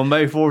 On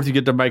May 4th, you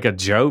get to make a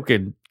joke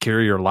and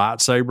carry your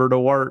lightsaber to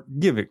work.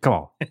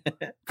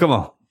 Come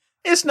on.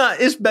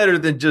 It's better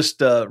than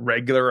just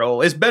regular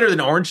old. It's better than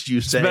Orange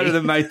Juice Day. It's better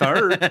than May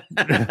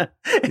 3rd.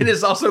 It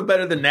is also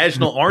better than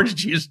National Orange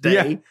Juice Day.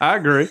 Yeah, I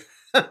agree.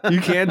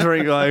 You can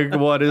drink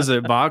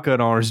vodka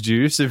and orange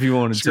juice if you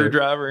wanted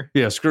Screwdriver. to.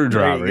 Yeah,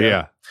 screwdriver.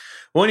 Yeah.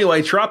 Well,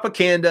 anyway,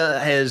 Tropicana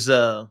has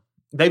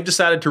they've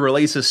decided to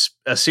release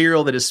a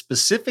cereal that is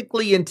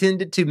specifically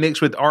intended to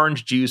mix with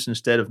orange juice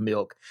instead of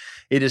milk.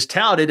 It is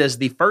touted as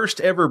the first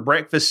ever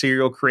breakfast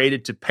cereal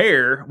created to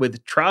pair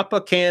with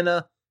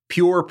Tropicana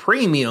Pure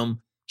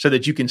Premium so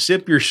that you can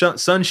sip your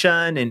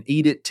sunshine and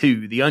eat it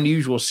too. The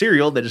unusual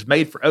cereal that is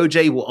made for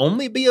OJ will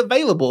only be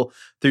available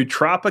through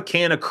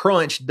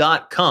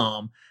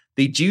TropicanaCrunch.com.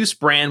 The juice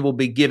brand will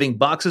be giving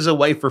boxes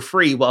away for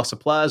free while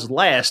supplies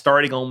last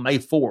starting on May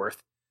 4th.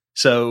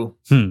 So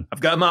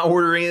I've got my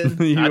order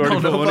in. I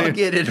don't know if I'll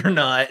get it or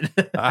not.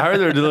 I heard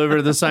they're delivered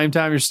at the same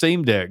time your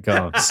Steam Deck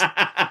comes.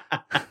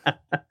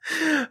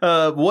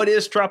 What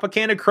is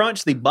Tropicana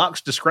Crunch? The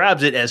box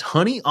describes it as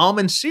honey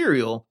almond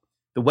cereal.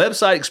 The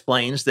website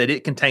explains that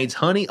it contains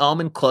honey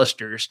almond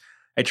clusters.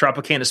 A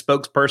Tropicana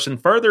spokesperson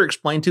further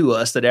explained to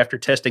us that after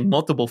testing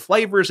multiple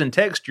flavors and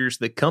textures,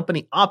 the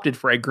company opted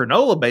for a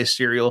granola-based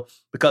cereal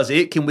because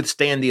it can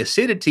withstand the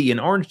acidity in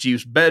orange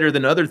juice better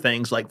than other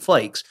things like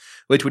flakes,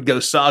 which would go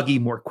soggy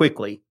more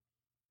quickly.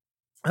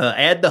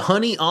 Add the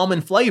honey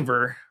almond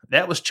flavor.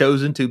 That was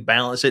chosen to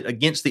balance it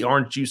against the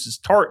orange juice's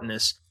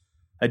tartness.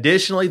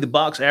 Additionally, the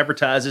box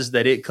advertises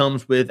that it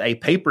comes with a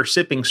paper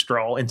sipping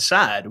straw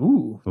inside.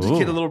 Ooh, just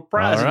get a little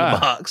prize in the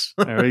box.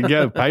 There we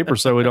go. Paper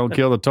so we don't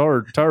kill the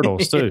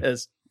turtles, too.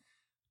 Yes.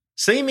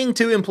 Seeming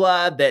to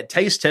imply that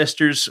taste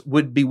testers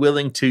would be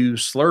willing to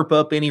slurp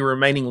up any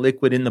remaining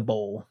liquid in the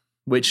bowl,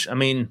 which, I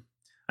mean,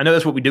 I know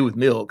that's what we do with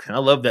milk. I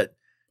love that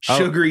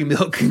sugary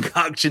milk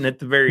concoction at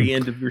the very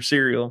end of your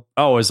cereal.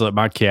 I always let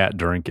my cat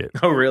drink it.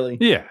 Oh, really?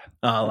 Yeah.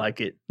 Oh, I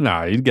like it.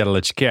 No, you got to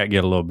let your cat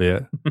get a little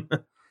bit.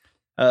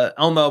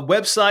 On the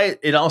website,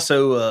 it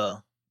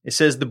also it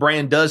says the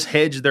brand does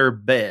hedge their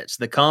bets.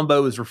 The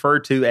combo is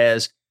referred to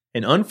as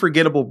an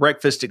unforgettable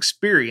breakfast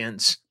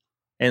experience.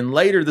 And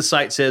later the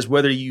site says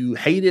whether you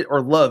hate it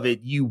or love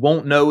it, you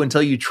won't know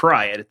until you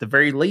try it. At the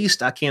very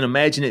least, I can't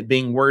imagine it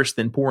being worse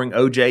than pouring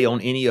OJ on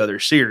any other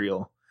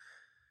cereal.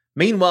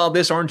 Meanwhile,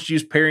 this orange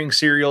juice pairing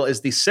cereal is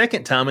the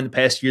second time in the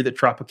past year that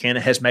Tropicana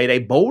has made a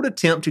bold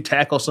attempt to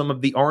tackle some of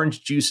the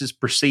orange juice's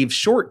perceived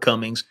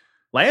shortcomings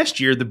Last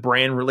year, the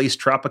brand released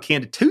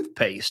Tropicana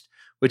toothpaste,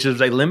 which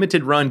is a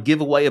limited run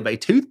giveaway of a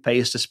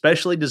toothpaste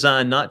especially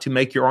designed not to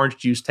make your orange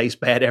juice taste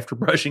bad after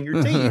brushing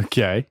your teeth.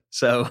 Okay.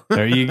 So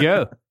there you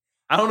go.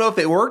 I don't know if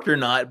it worked or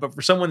not, but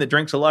for someone that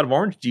drinks a lot of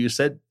orange juice,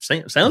 that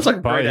sounds like a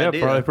great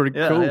idea. Probably pretty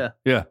cool.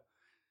 Yeah.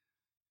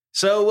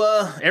 So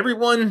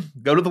everyone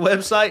go to the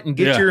website and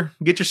get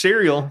your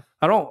cereal.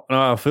 I don't know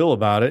how I feel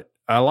about it.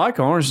 I like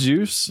orange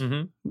juice.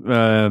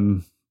 I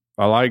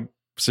like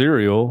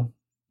cereal.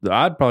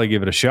 I'd probably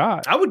give it a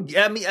shot. I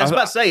was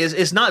about to say,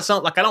 it's not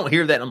something like I don't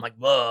hear that and I'm like,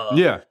 whoa.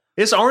 Yeah.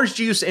 It's orange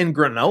juice and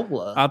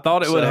granola. I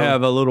thought it would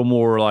have a little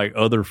more like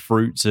other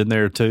fruits in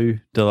there too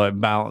to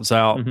like balance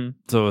out.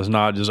 So it's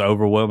not just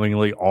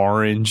overwhelmingly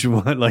orange,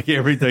 like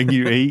everything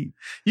you eat.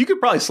 You could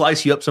probably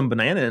slice you up some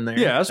banana in there.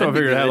 Yeah, that's what I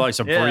figured. Have like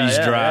some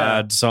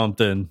freeze-dried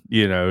something.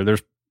 You know,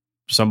 there's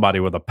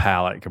somebody with a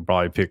palate could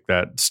probably pick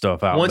that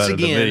stuff out. Once better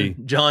again, than me.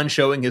 John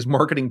showing his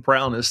marketing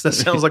prowess. That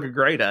sounds like a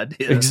great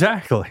idea.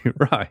 Exactly,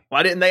 right.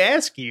 Why didn't they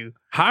ask you?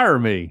 Hire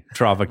me,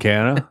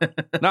 Tropicana.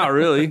 Not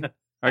really.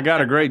 I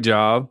got a great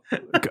job.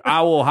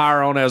 I will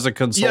hire on as a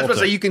consultant. Yeah, I was going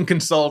to say you can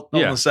consult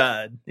on the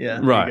side. Yeah,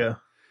 right. There you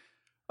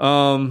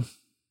go.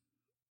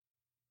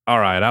 All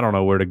right, I don't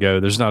know where to go.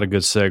 There's not a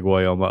good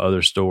segue on my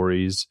other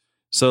stories.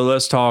 So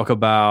let's talk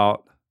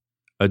about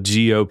a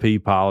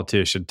GOP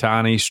politician,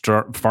 Tiny,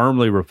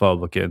 firmly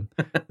Republican.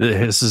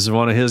 This is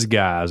one of his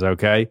guys,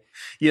 okay?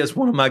 Yes,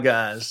 one of my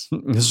guys.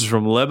 This is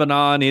from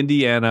Lebanon,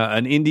 Indiana.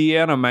 An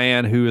Indiana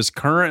man who is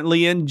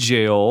currently in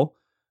jail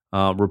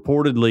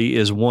reportedly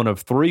is one of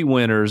 3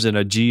 winners in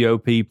a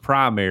GOP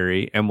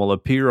primary and will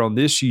appear on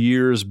this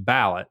year's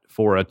ballot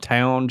for a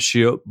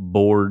township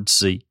board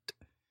seat.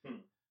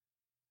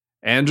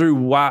 Andrew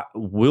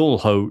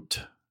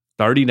Wilhoit,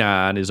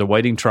 39, is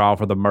awaiting trial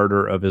for the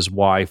murder of his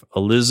wife,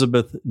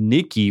 Elizabeth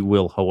Nikki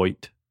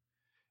Wilhoit.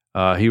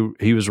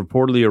 He was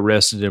reportedly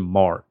arrested in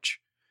March.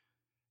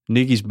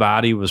 Nikki's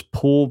body was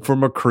pulled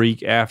from a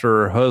creek after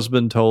her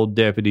husband told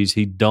deputies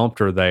he dumped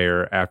her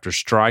there after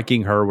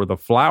striking her with a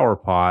flower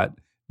pot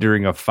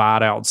during a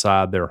fight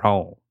outside their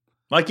home.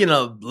 Like in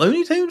a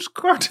Looney Tunes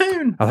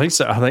cartoon? I think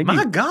so.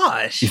 My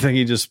gosh. You think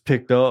he just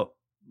picked up,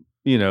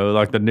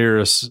 like the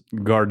nearest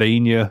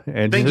gardenia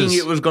and thinking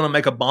it was going to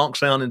make a bonk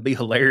sound and be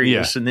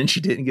hilarious, and then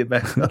she didn't get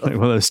back up. Like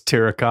one of those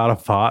terracotta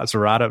pots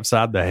right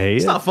upside the head.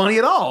 It's not funny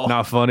at all.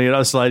 Not funny at all.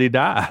 This lady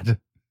died.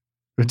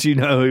 But he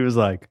was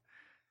like,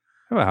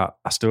 well,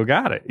 I still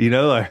got it.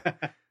 Like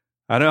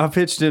I know I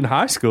pitched in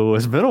high school.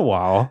 It's been a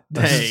while.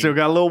 I still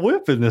got a little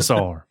whip in this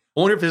arm. I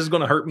wonder if this is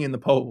going to hurt me in the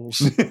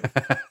polls.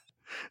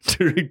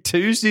 During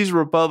Tuesday's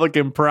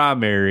Republican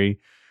primary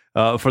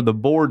for the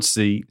board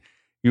seat,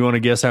 you want to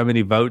guess how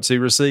many votes he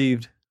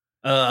received?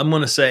 I'm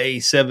going to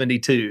say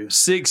 72.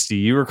 60.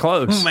 You were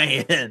close.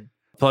 Man.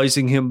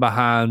 Placing him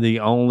behind the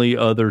only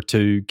other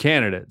 2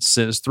 candidates.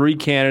 Since 3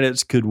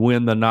 candidates could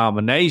win the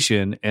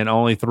nomination and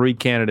only 3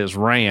 candidates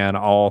ran,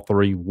 all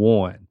 3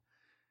 won.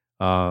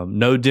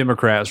 No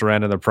Democrats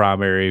ran in the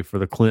primary for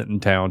the Clinton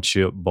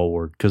Township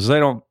Board because they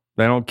don't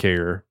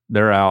care.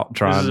 They're out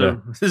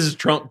trying this is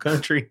Trump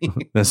country.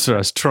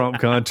 That's Trump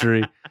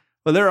country.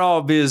 Well, they're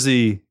all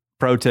busy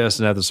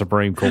protesting at the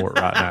Supreme Court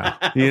right now.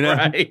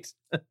 Right.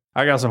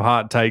 I got some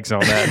hot takes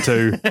on that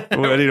too.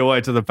 We need to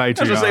wait to the Patreon.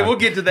 I was going to say, we'll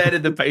get to that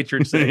in the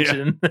Patreon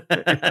section.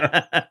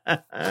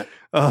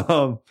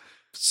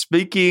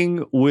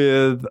 Speaking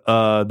with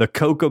the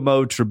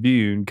Kokomo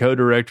Tribune,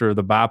 co-director of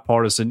the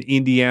bipartisan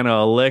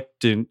Indiana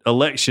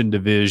election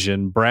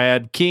division,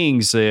 Brad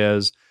King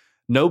says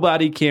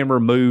nobody can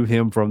remove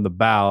him from the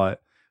ballot,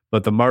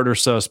 but the murder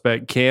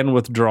suspect can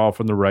withdraw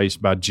from the race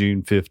by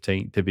June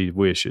 15th if he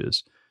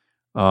wishes.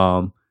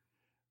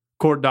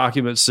 Court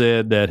documents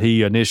said that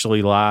he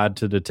initially lied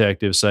to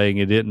detectives saying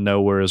he didn't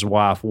know where his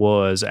wife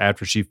was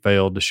after she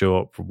failed to show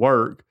up for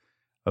work.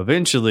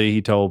 Eventually,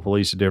 he told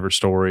police a different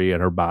story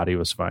and her body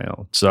was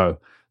found. So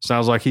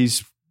sounds like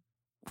he's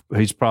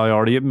probably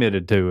already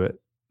admitted to it.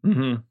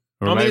 Mm-hmm.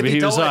 Or maybe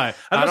he was like,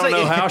 I don't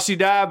know how she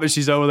died, but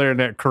she's over there in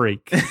that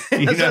creek.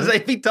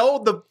 If he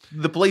told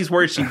the police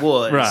where she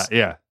was, right?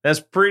 Yeah,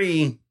 that's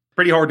pretty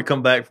hard to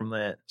come back from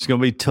that. It's going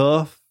to be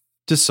tough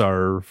to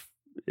serve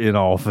in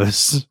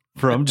office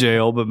from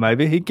jail, but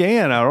maybe he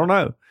can. I don't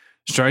know.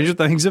 Stranger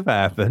things have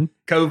happened.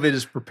 COVID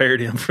has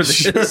prepared him for this.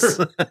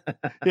 Sure.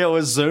 Yeah,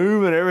 with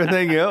Zoom and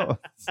everything else.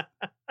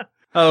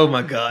 Oh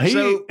my gosh.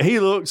 He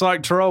looks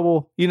like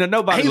trouble.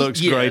 Nobody looks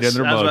great in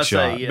their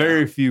mugshot. Yeah.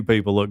 Very few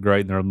people look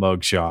great in their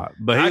mugshot.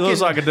 But he looks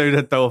like a dude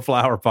that throw a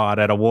flower pot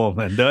at a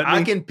woman, doesn't he?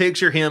 I can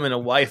picture him in a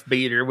wife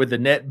beater with a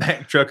net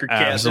back trucker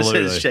cap that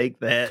says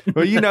shake that.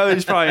 Well,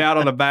 he's probably out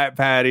on the back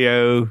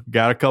patio,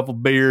 got a couple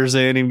beers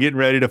in him, getting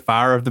ready to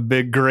fire up the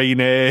big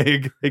green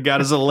egg. He got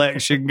his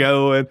election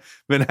going,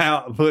 been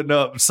out putting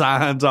up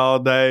signs all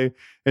day.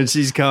 And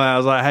she's come out, I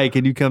was like, hey,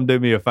 can you come do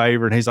me a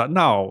favor? And he's like,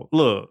 no,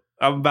 look.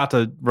 I'm about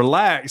to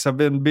relax. I've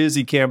been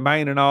busy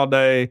campaigning all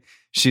day.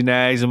 She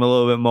nags him a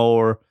little bit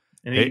more.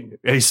 And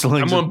he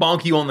slings. I'm going to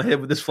bonk you on the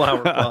head with this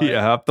flower pot.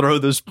 Yeah, I'll throw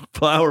this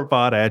flower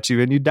pot at you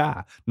and you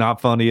die.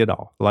 Not funny at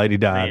all. Lady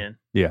died. Man.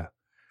 Yeah.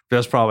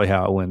 That's probably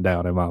how it went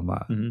down in my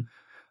mind. Mm-hmm.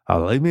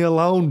 Oh, leave me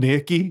alone,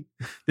 Nikki.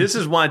 This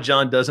is why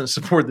John doesn't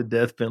support the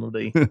death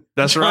penalty.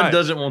 That's John right.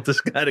 doesn't want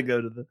this guy to go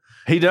to the.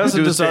 He doesn't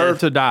to his deserve death.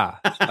 to die.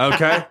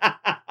 Okay.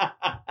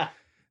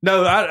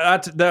 No,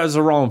 that was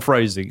the wrong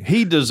phrasing.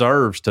 He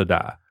deserves to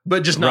die.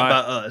 But just not Right. by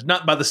us,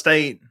 not by the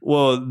state.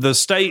 Well, the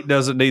state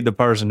doesn't need the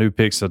person who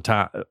picks the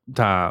time.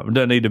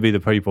 Doesn't need to be the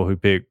people who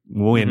pick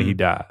when he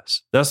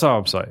dies. That's all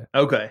I'm saying.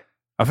 Okay.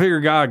 I figure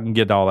God can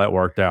get all that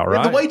worked out,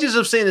 right? The wages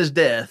of sin is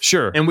death.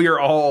 Sure. And we are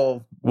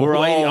all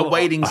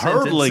awaiting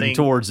hurtling sentencing.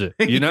 towards it,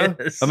 you know?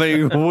 Yes. I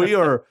mean, we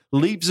are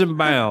leaps and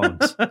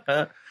bounds.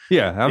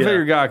 Yeah, I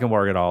figure God can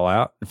work it all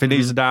out. If he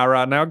needs to die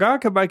right now,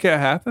 God can make that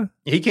happen.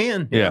 He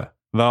can. Yeah.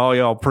 But all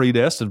y'all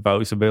predestined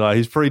folks would be like,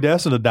 he's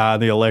predestined to die in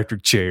the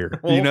electric chair,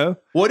 Well, you know?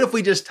 What if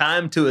we just tie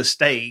him to a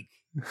stake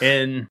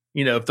and,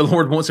 if the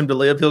Lord wants him to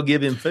live, he'll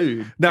give him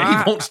food. No, and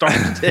he won't starve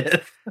to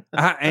death.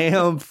 I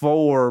am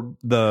for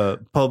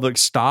the public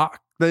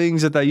stock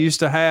things that they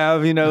used to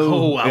have, in I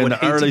would the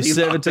hate to early be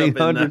locked up in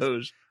 1700s.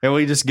 those. And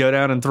we just go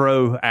down and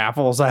throw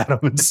apples at them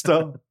and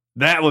stuff.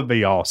 That would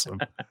be awesome.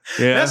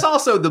 Yeah. That's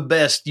also the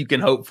best you can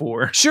hope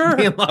for. Sure.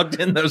 Being locked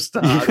in those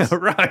stocks. Yeah,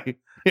 right.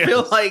 I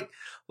feel like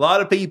a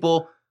lot of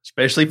people,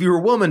 especially if you were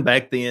a woman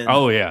back then.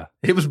 Oh, yeah.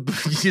 It was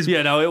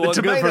Yeah, no, it the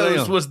wasn't good for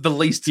tomatoes them. was the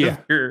least of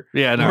your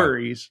no.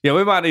 worries. Yeah,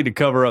 we might need to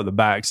cover up the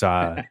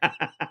backside.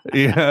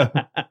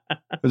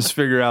 Let's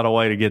figure out a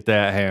way to get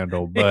that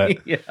handled.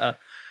 But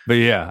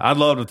yeah. I'd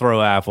love to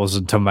throw apples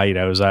and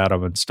tomatoes at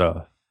them and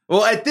stuff.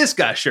 Well, at this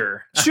guy,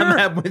 sure. Sure.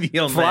 I'm with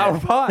you on Flower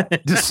that.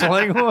 pot. Just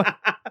sling one.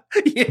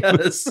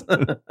 Yes.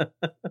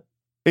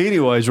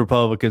 Anyways,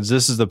 Republicans,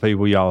 this is the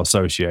people y'all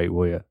associate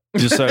with.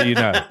 Just so you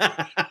know.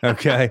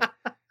 Okay.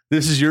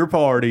 This is your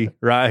party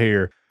right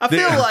here. I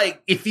feel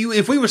like if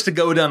we was to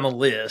go down the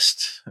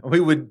list, we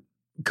would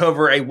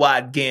cover a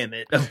wide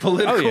gamut of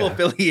political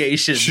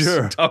affiliations.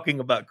 Sure. Talking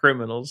about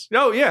criminals.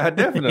 Oh, yeah,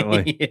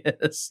 definitely.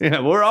 Yes.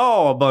 Yeah, we're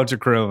all a bunch of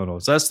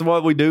criminals. That's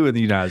what we do in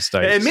the United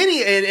States.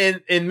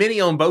 And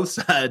many on both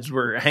sides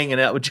were hanging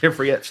out with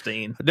Jeffrey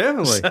Epstein.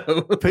 Definitely.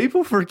 So,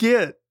 People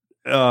forget,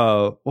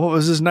 what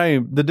was his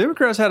name? The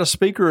Democrats had a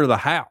Speaker of the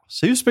House.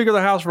 He was Speaker of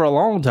the House for a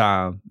long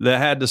time that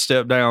had to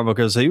step down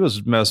because he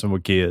was messing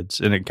with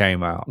kids and it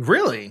came out.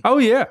 really? Oh,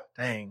 yeah.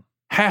 Dang.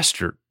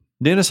 Hastert.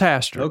 Dennis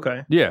Hastert.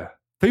 Okay. Yeah.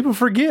 People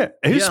forget.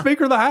 He was Yeah.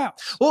 Speaker of the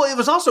House. Well, it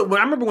was also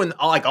when I remember when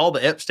all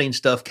the Epstein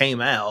stuff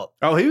came out.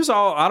 Oh, he was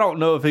I don't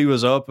know if he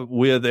was up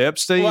with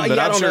Epstein, Well, but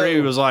yeah, I I'm don't sure know.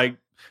 he was like,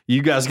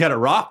 you guys got it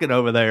rocking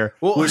over there.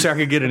 Well- Wish I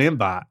could get an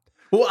invite.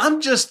 Well, I'm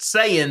just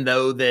saying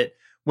though that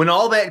when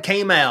all that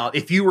came out,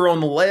 if you were on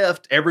the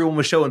left, everyone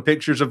was showing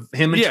pictures of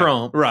him and Yeah,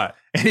 Trump. Right.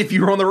 And if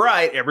you were on the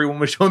right, everyone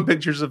was showing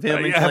pictures of him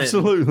and Clinton.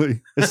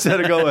 Absolutely.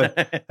 Instead of going,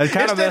 it's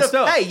kind of messed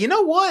up. Hey, you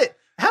know what?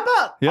 How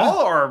about Yeah.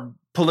 all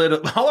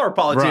our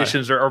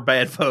politicians are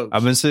bad folks?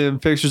 I've been seeing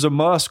pictures of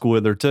Musk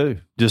with her too,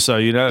 just so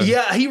you know.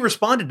 Yeah, he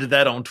responded to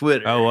that on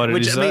Twitter. Oh, what did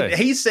he say?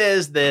 He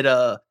says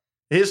that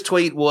his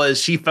tweet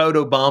was, she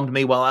photobombed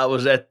me while I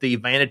was at the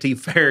Vanity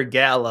Fair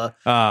gala.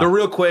 The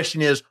real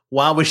question is,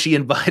 why was she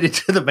invited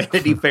to the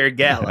Vanity Fair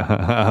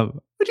gala?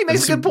 Which he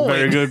makes a good point.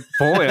 Very good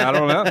point. I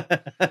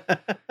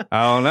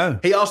don't know.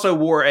 He also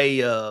wore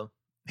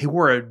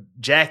a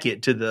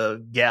jacket to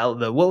the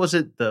gala. What was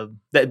it?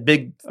 That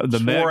big The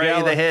Met soiree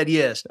Gala? they had.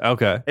 Yes,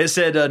 Okay. it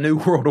said New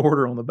World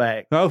Order on the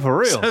back. Oh, for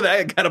real? So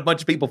that got a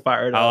bunch of people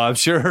fired Oh, up. I'm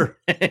sure.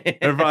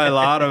 There's probably a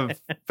lot of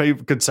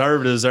people,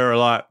 conservatives, that were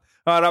like,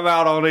 all right, I'm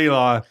out on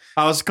Elon.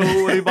 I was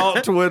cool when he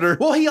bought Twitter.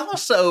 Well, he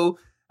also,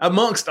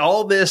 amongst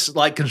all this,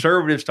 like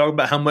conservatives talking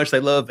about how much they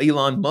love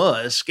Elon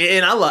Musk,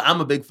 and I'm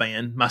a big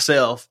fan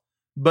myself.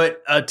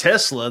 But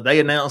Tesla, they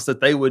announced that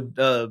they would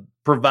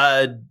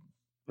provide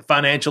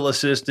financial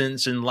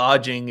assistance and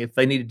lodging if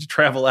they needed to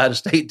travel out of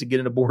state to get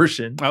an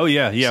abortion. Oh,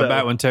 yeah. So-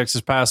 Back when Texas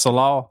passed the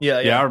law. Yeah.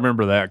 I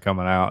remember that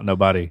coming out.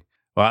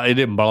 Well, it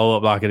didn't blow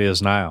up like it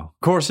is now.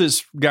 Of course,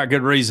 it's got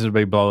good reason to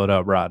be blowing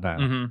up right now.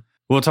 Mm-hmm.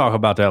 We'll talk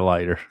about that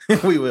later.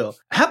 We will.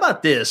 How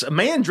about this? A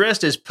man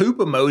dressed as poop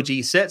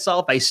emoji sets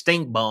off a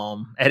stink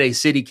bomb at a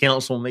city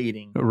council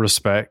meeting.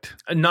 Respect.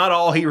 Not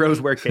all heroes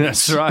wear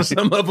capes. That's right.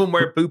 Some of them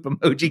wear poop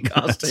emoji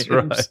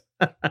costumes.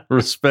 That's right.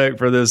 Respect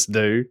for this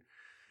dude.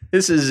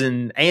 This is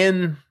in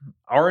Anne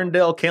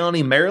Arundel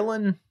County,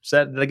 Maryland.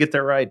 Did I get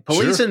that right?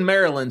 Police Sure. in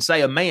Maryland say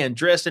a man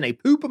dressed in a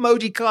poop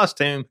emoji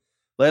costume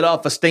let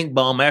off a stink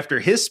bomb after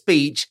his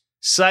speech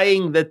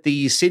saying that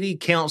the city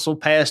council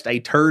passed a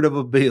turd of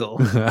a bill.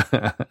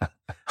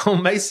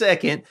 On May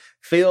 2nd,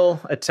 Phil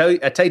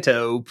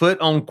Atato put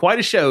on quite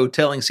a show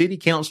telling city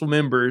council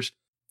members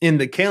in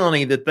the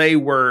county that they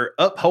were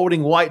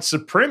upholding white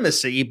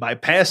supremacy by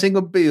passing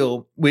a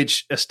bill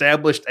which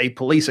established a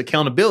police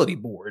accountability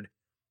board.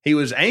 He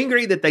was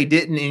angry that they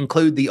didn't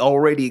include the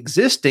already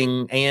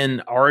existing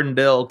Anne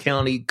Arundel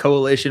County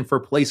Coalition for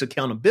Police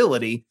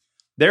Accountability.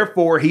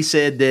 Therefore, he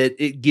said that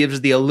it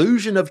gives the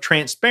illusion of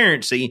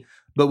transparency,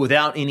 but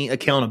without any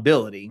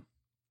accountability.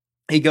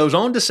 He goes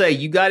on to say,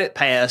 you got it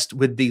passed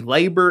with the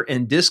labor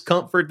and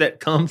discomfort that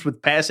comes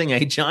with passing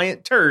a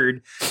giant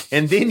turd,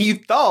 and then you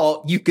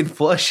thought you could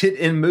flush it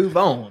and move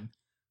on.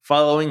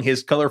 Following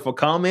his colorful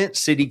comments,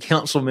 city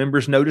council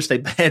members noticed a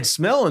bad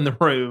smell in the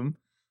room.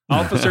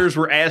 Officers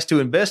were asked to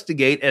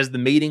investigate as the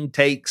meeting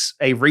takes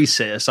a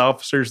recess.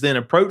 Officers then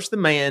approached the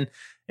man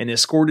and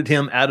escorted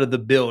him out of the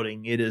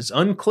building. It is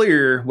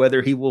unclear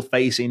whether he will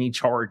face any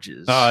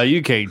charges.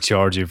 You can't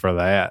charge him for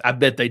that. I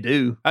bet they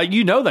do.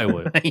 You know they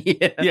would.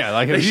 Yeah,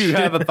 like if you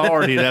have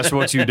authority, that's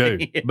what you do.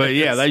 Yes. But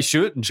yeah, they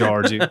shouldn't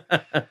charge you.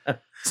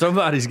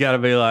 Somebody's got to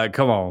be like,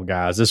 come on,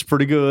 guys, it's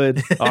pretty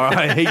good. All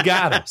right, he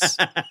got us.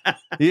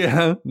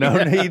 Yeah,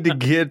 no need to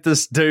get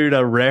this dude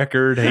a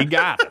record. He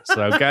got us,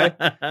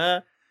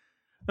 okay?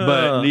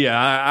 But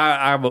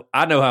yeah,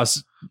 I know how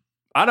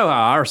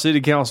our city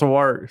council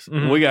works.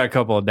 Mm-hmm. We got a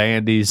couple of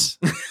dandies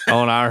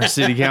on our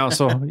city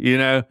council,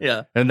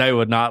 yeah, and they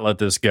would not let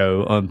this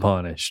go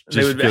unpunished.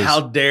 They would be,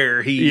 how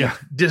dare he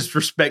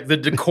disrespect the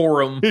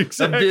decorum of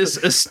this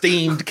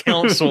esteemed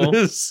council,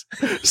 this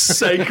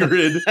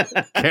sacred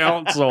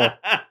council.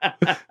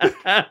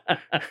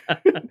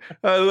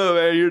 Look,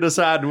 man, you're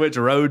deciding which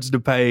roads to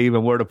pave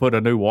and where to put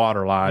a new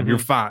water line. Mm-hmm. You're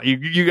fine.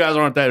 You guys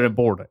aren't that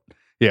important.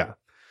 Yeah.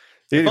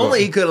 If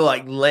only he could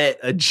have let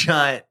a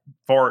giant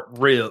fart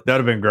rip.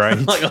 That'd have been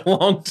great.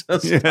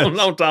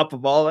 On top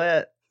of all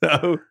that.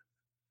 So,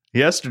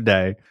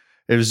 yesterday,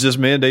 it was just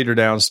me and Deidre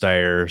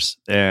downstairs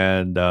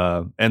and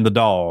the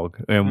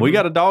dog. And we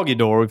got a doggy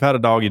door. We've had a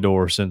doggy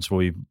door since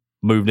we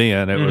moved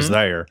in. It was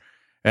there.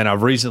 And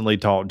I've recently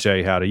taught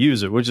Jay how to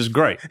use it, which is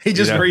great. He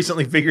just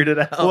recently figured it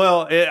out.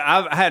 Well,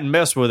 I hadn't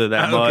messed with it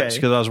that much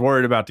because I was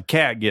worried about the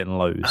cat getting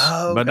loose.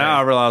 Oh, okay. But now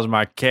I realize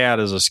my cat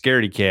is a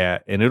scaredy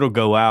cat, and it'll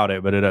go out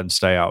but it doesn't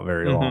stay out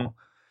very long.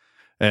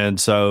 And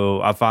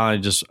so I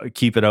finally just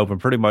keep it open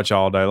pretty much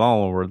all day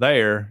long when we're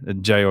there,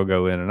 and Jay will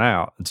go in and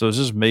out. And so it's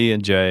just me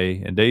and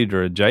Jay and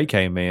Deidre. And Jay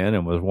came in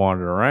and was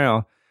wandering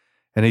around,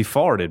 and he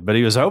farted, but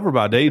he was over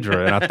by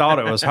Deidre, and I thought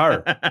it was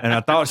her, and I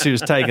thought she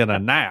was taking a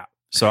nap.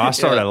 So I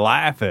started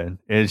laughing,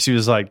 and she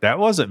was like, that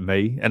wasn't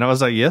me. And I was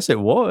like, yes, it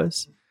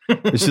was.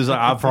 And she was like,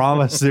 I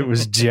promise it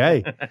was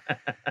Jay.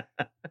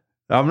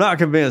 I'm not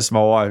convinced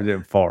my wife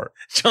didn't fart.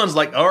 John's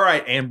like, all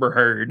right, Amber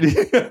Heard.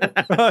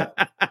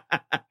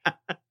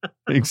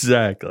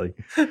 Exactly.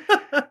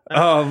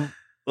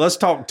 Let's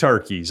talk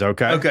turkeys,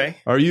 okay? Okay.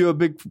 Are you a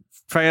big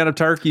fan of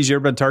turkeys? You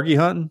ever been turkey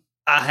hunting?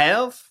 I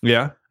have.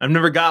 Yeah. I've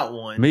never got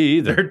one. Me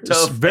either. They're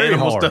tough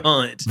animals to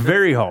hunt.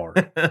 Very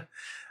hard.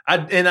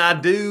 I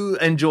do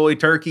enjoy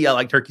turkey. I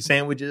like turkey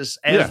sandwiches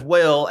as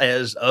well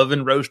as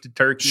oven roasted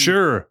turkey.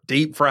 Sure.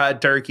 Deep fried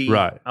turkey.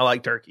 Right. I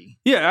like turkey.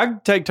 Yeah, I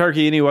can take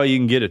turkey any way you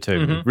can get it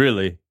to,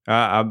 really.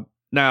 Now,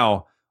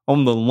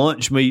 on the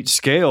lunch meat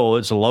scale,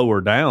 it's lower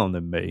down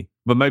than me,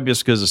 but maybe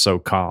it's because it's so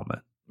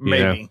common.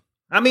 Maybe.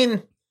 I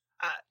mean,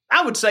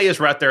 I would say it's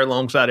right there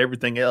alongside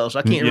everything else.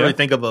 I can't really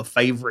think of a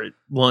favorite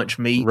lunch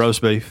meat.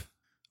 Roast beef.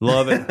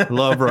 Love it.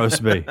 Love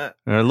roast beef. A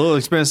little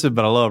expensive,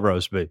 but I love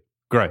roast beef.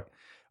 Great.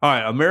 All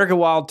right, American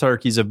wild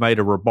turkeys have made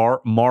a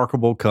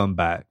remarkable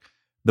comeback.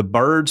 The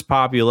bird's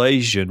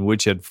population,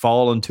 which had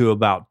fallen to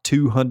about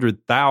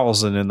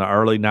 200,000 in the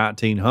early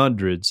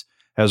 1900s,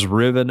 has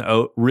risen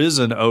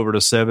over to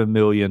 7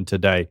 million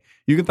today.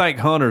 You can thank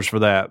hunters for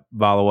that,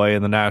 by the way,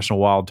 in the National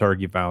Wild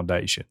Turkey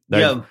Foundation.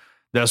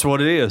 That's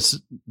what it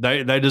is.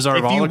 They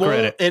deserve all the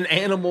credit. An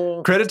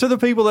animal credit to the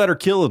people that are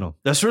killing them.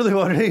 That's really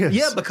what it is.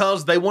 Yeah,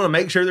 because they want to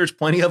make sure there's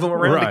plenty of them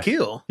around to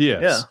kill.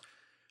 Yes.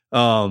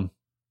 Yeah.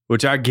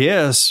 Which I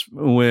guess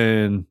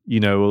when, we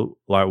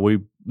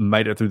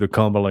made it through the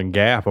Cumberland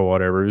Gap or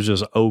whatever, it was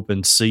just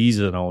open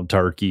season on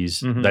turkeys.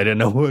 They didn't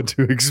know what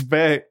to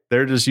expect.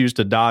 They're just used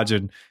to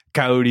dodging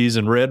coyotes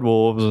and red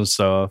wolves and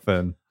stuff.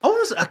 And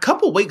a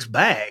couple weeks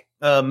back,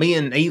 me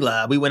and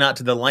Eli, we went out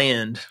to the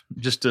land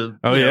just to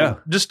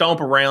just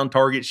stomp around,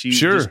 target shoot,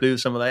 just do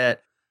some of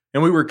that.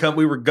 And we were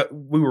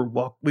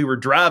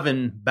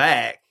driving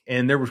back.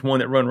 And there was one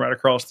that run right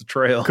across the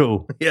trail.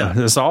 Cool. Yeah.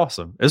 It's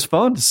awesome. It's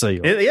fun to see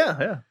them.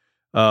 Yeah.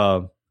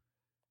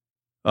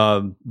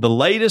 The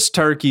latest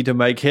turkey to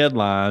make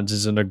headlines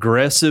is an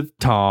aggressive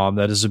tom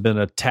that has been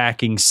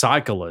attacking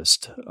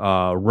cyclists,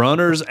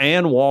 runners,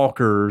 and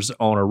walkers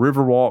on a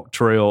Riverwalk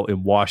trail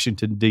in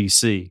Washington,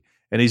 D.C.,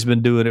 and he's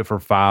been doing it for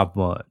 5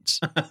 months.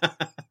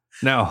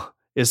 Now,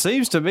 it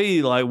seems to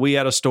me like we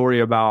had a story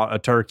about a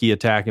turkey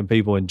attacking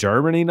people in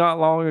Germany not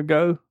long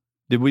ago.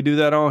 Did we do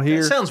that on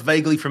here? That sounds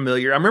vaguely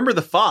familiar. I remember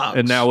the fox.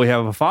 And now we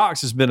have a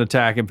fox that's been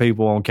attacking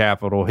people on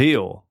Capitol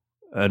Hill.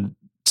 And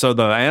so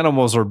the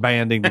animals are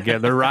banding together.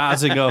 They're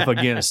rising up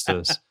against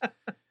us.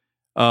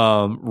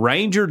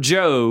 Ranger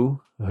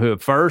Joe, who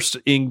first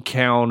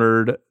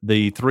encountered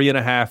the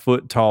 3.5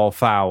 foot tall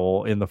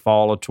fowl in the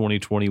fall of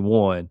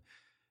 2021.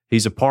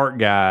 He's a park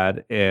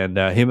guide, and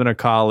him and a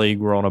colleague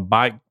were on a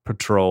bike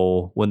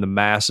patrol when the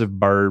massive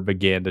bird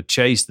began to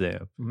chase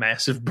them.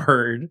 Massive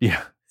bird?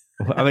 Yeah.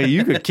 I mean,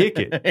 you could kick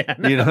it,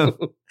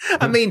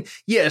 I mean,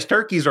 yes,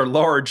 turkeys are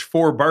large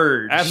for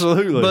birds.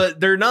 Absolutely. But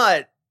they're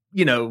not,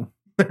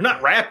 They're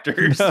not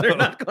raptors. No. They're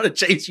not going to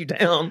chase you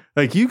down.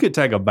 Like you could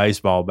take a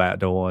baseball bat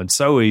to one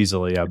so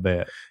easily, I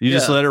bet. You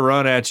just let it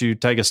run at you,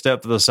 take a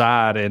step to the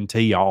side, and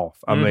tee off.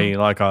 I mean,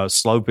 like a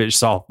slow pitch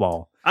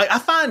softball. I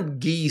find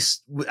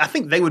geese, I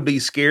think they would be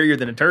scarier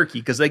than a turkey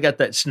because they got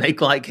that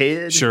snake-like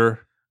head. Sure.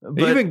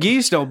 But even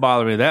geese don't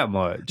bother me that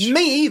much.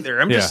 Me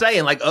either. I'm just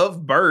saying, like,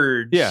 of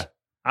birds,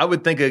 I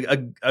would think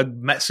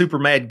a super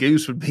mad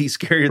goose would be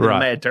scarier than a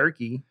mad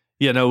turkey.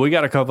 You know, we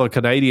got a couple of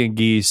Canadian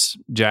geese,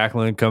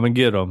 Jacqueline, come and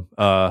get them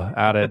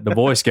out at the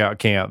Boy Scout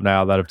camp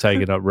now that have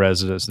taken up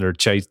residence. And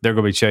they're going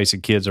to be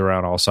chasing kids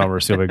around all summer.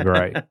 It's going to be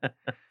great.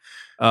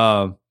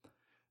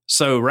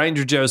 So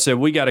Ranger Joe said,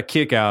 we got a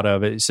kick out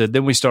of it. He said,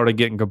 then we started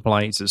getting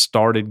complaints. It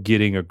started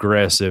getting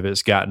aggressive.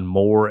 It's gotten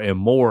more and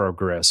more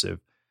aggressive.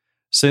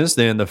 Since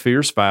then, the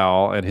fierce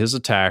fowl and his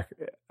attack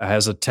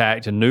has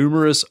attacked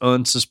numerous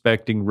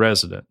unsuspecting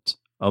residents.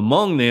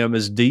 Among them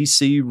is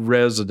D.C.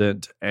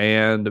 resident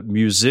and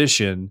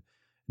musician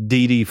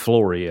Dee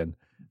Florian.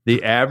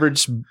 The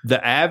average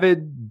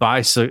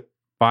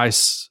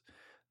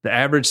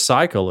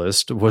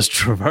cyclist was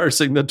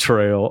traversing the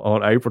trail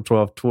on April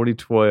 12,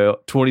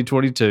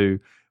 2022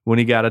 when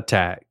he got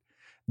attacked.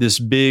 This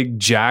big,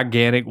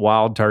 gigantic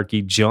wild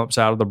turkey jumps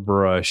out of the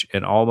brush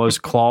and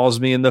almost claws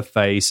me in the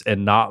face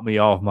and knocked me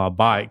off my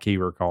bike, he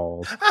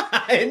recalls.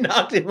 It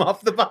knocked him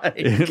off the bike.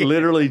 It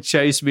literally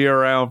chased me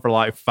around for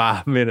like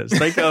 5 minutes.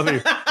 Think of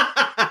him.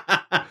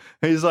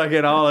 He's like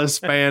in all his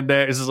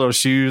spandex, his little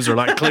shoes are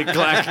like click,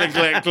 clack, click,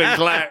 clack, click,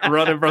 clack,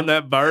 running from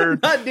that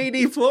bird. Not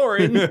Dee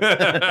Florian.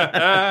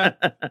 I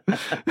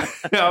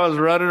was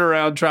running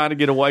around trying to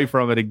get away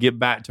from it and get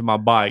back to my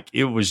bike.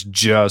 It was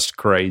just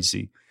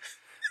crazy.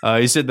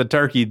 He said the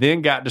turkey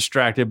then got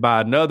distracted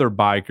by another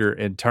biker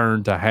and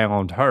turned to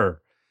hound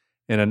her.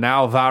 In a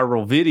now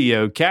viral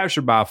video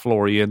captured by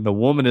Florian, the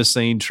woman is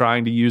seen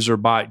trying to use her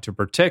bike to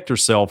protect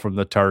herself from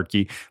the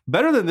turkey.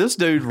 Better than this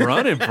dude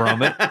running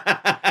from it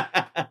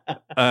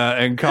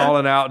and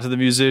calling out to the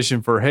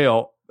musician for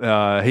help.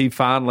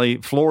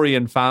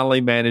 Florian finally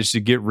managed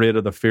to get rid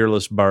of the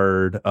fearless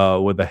bird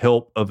with the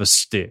help of a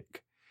stick.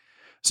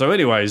 So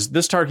anyways,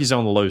 this turkey's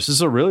on the loose. This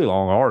is a really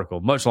long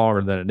article, much longer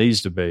than it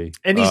needs to be.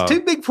 And he's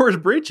too big for his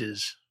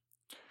britches.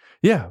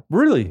 Yeah,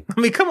 really. I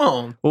mean, come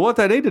on. Well, what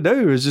they need to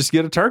do is just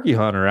get a turkey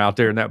hunter out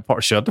there in that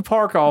park, shut the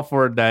park off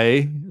for a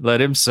day, let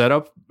him set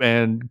up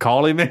and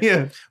call him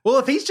in. Well,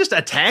 if he's just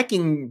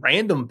attacking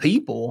random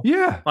people,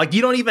 like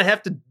you don't even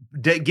have to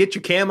get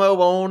your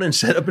camo on and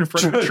set up in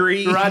front of a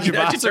tree. Ride your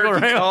bicycle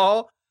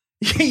around.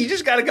 You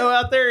just got to go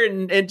out there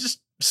and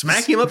just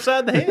smack him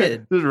upside the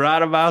head. Just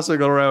ride a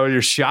bicycle around with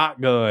your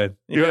shotgun.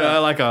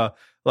 Like a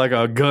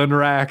gun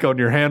rack on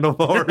your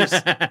handlebars.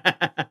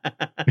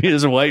 You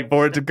just wait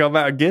for it to come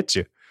out and get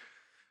you.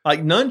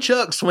 Like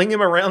nunchuck, swing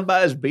him around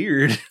by his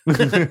beard.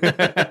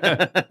 I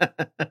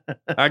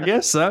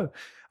guess so.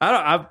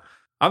 I'm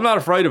not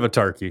afraid of a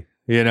turkey.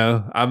 You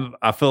know,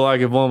 I feel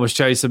like if one was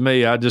chasing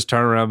me, I'd just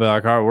turn around and be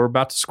like, all right, we're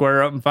about to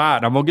square up and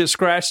fight. I'm going to get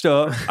scratched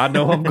up. I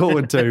know I'm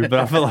going to, but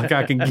I feel like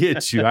I can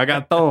get you. I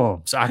got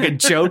thumbs. I can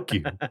choke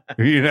you,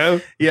 you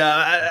know?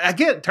 Yeah, I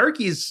get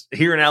turkeys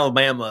here in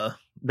Alabama.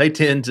 They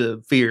tend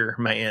to fear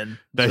man.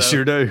 They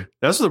sure do.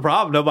 That's the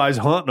problem. Nobody's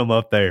hunting them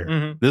up there.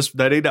 Mm-hmm.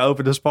 They need to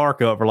open this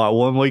park up for like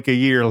 1 week a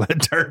year and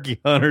let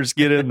turkey hunters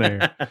get in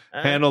there,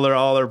 handle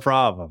all their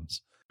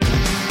problems.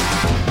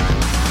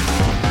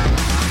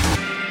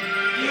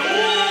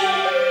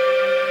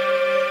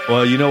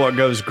 Well, you know what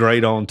goes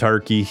great on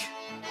turkey?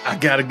 I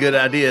got a good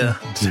idea.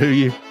 Do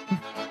you?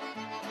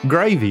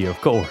 Gravy, of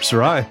course,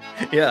 right?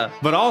 Yeah.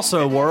 But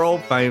also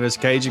world famous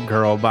Cajun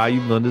Curl Bayou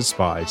Blended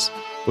Spice.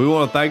 We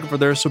want to thank them for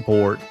their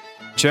support.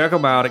 Check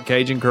them out at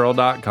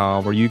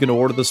CajunCurl.com where you can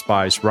order the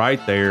spice right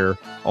there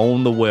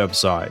on the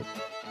website.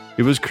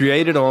 It was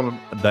created on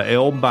the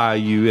Elbe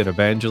Bayou in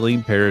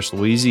Evangeline Parish,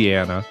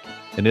 Louisiana,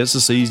 and it's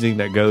a seasoning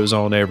that goes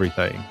on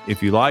everything.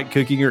 If you like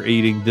cooking or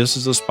eating, this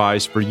is a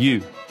spice for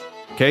you.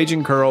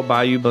 Cajun Curl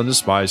Bayou Blended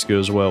Spice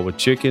goes well with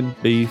chicken,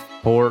 beef,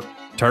 pork,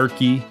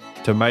 turkey,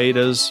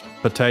 tomatoes,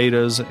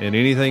 potatoes, and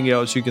anything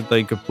else you can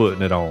think of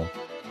putting it on.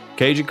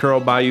 Cajun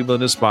Curl Bayou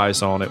Blended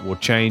Spice on it will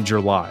change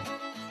your life.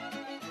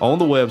 On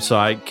the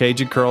website,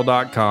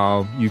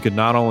 CajunCurl.com, you can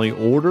not only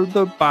order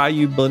the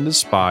Bayou Blended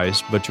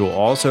Spice, but you'll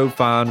also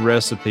find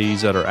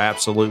recipes that are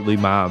absolutely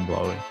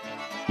mind-blowing.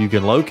 You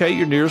can locate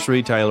your nearest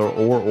retailer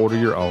or order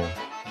your own.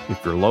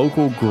 If your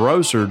local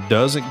grocer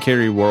doesn't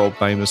carry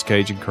world-famous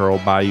Cajun Curl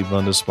Bayou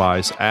Blended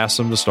Spice, ask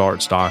them to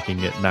start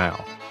stocking it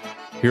now.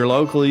 Here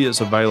locally, it's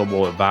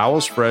available at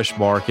Vowels Fresh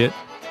Market,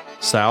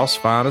 South's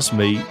Finest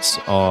Meats,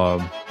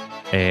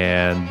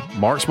 and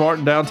Mark's Mart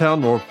in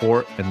downtown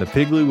Northport, and the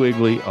Piggly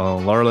Wiggly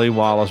on Lurleen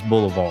Wallace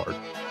Boulevard.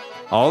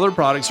 All their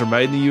products are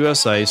made in the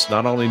USA, so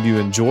not only do you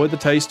enjoy the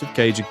taste of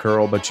Cajun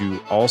Curl, but you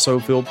also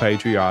feel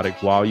patriotic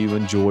while you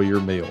enjoy your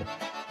meal.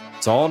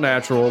 It's all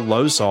natural,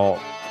 low salt,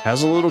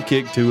 has a little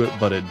kick to it,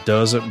 but it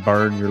doesn't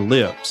burn your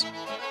lips.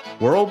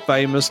 World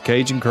famous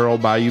Cajun Curl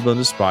Bayou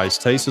Blended Spice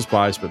tastes the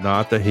spice, but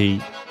not the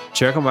heat.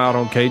 check them out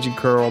on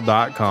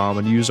CajunCurl.com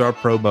and use our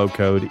promo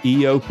code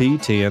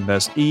EOP10.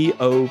 That's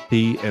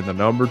EOP and the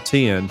number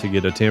 10 to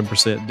get a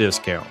 10%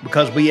 discount.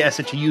 Because we ask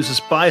that you use a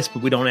spice,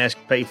 but we don't ask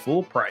you to pay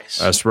full price.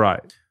 That's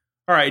right.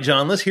 All right,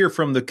 John, let's hear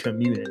from the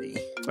community.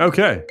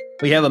 Okay.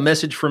 We have a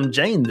message from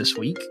Jane this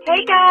week.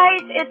 Hey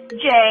guys, it's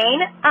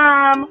Jane.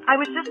 I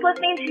was just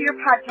listening to your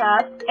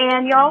podcast,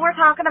 and y'all were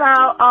talking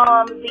about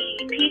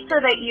the pizza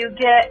that you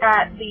get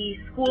at the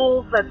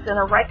schools that's in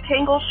a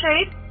rectangle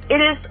shape.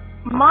 It is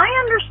my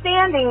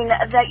understanding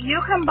that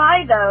you can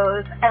buy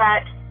those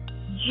at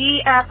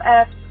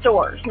GFS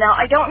stores. Now,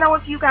 I don't know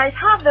if you guys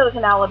have those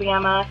in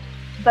Alabama,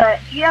 but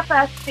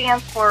GFS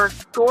stands for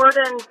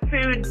Gordon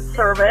Food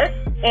Service,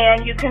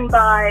 and you can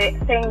buy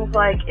things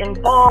like in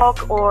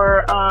bulk,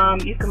 or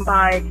you can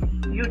buy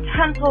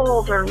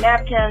utensils or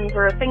napkins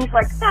or things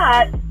like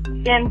that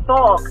in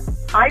bulk.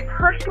 I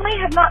personally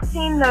have not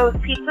seen those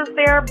pizzas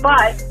there,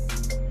 but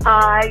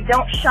I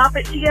don't shop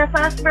at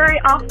GFS very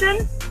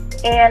often,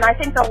 and I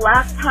think the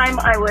last time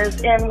I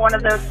was in one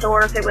of those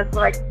stores, it was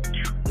like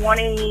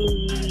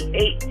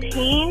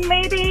 2018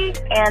 maybe,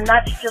 and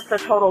that's just a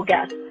total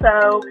guess.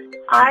 So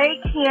I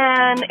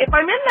can, if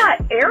I'm in that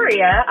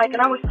area, I can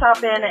always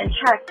stop in and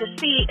check to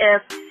see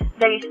if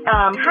they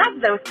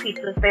have those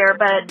pizzas there,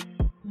 but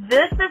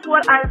this is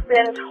what I've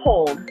been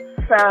told.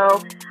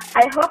 So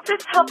I hope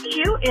this helps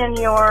you in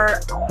your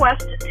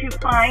quest to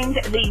find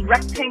the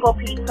rectangle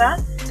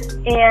pizza,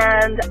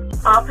 and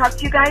I'll talk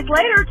to you guys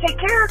later. Take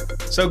care.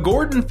 So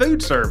Gordon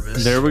Food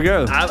Service. There we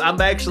go.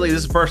 I'm actually, this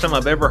is the first time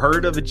I've ever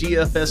heard of a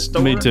GFS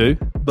store. Me too.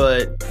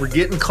 But we're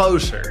getting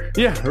closer.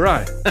 Yeah,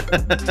 right.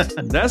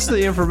 That's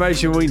the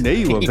information we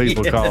need when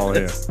people call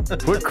in.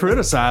 Quit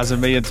criticizing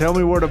me and tell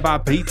me where to buy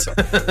pizza.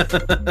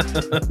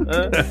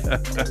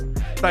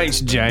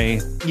 Thanks,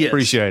 Jane. Yes.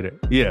 Appreciate it.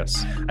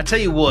 Yes. I tell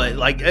you what,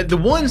 like the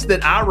ones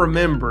that I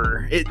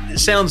remember, it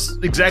sounds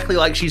exactly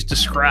like she's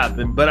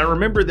describing, but I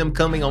remember them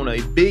coming on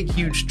a big,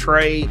 huge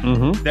tray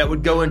that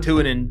would go into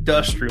an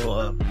industrial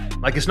oven.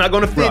 Like it's not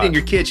going to fit in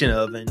your kitchen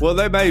oven. Well,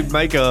 they may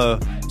make a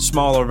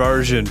smaller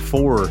version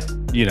for,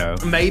 you know.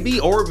 Maybe,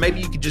 or maybe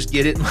you could just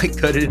get it and like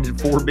cut it into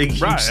 4 big, huge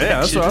sections. Yeah,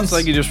 that's what I was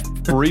thinking. Just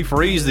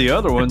refreeze the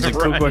other ones and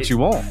cook what you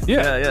want.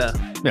 Yeah.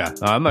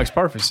 That makes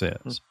perfect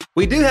sense.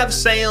 We do have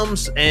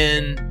Sam's,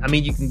 and I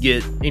mean, you can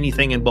get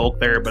anything in bulk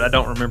there, but I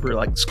don't remember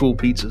like school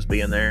pizzas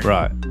being there.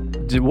 Right.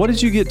 What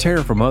did you get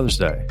Tara for Mother's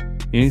Day?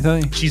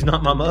 Anything? She's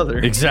not my mother.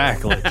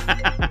 Exactly.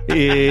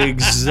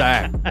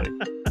 Exactly.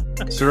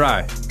 That's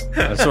right.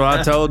 That's what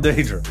I told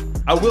Deidre.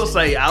 I will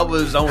say I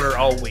was on her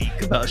all week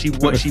about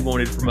what she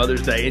wanted for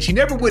Mother's Day, and she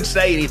never would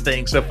say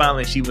anything. So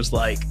finally, she was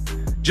like,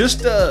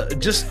 "Just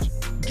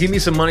give me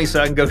some money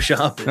so I can go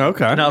shopping."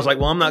 Okay. And I was like,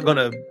 "Well, I'm not going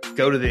to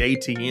go to the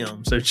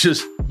ATM, so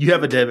just you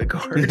have a debit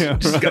card,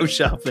 just go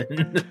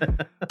shopping."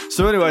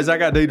 So, anyways, I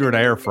got Deidre an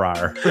air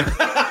fryer.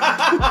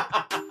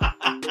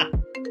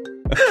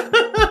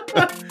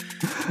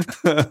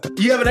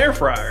 You have an air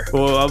fryer.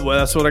 Well,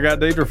 that's what I got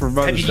Deidre for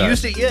Mother's Day. Have you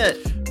used it yet?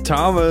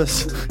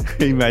 Thomas,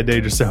 he made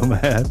Deidre so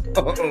mad.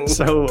 Uh-oh.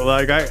 So,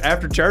 like,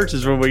 after church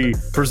is when we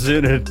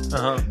presented,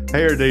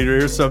 "Here, Deidre,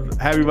 here's some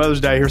Happy Mother's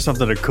Day. Here's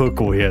something to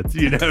cook with,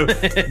 you know."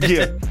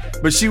 Yeah,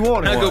 but she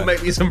wanted I'll one. go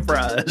make me some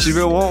fries. She's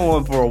been wanting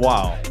one for a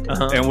while,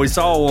 and we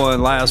saw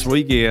one last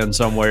weekend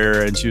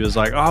somewhere, and she was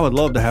like, "Oh, I would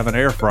love to have an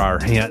air fryer."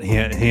 Hint,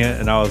 hint, hint.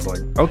 And I was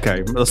like,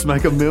 "Okay, let's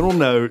make a mental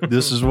note.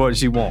 This is what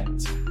she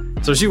wants."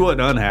 So she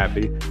wasn't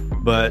unhappy,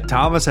 but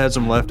Thomas had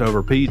some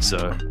leftover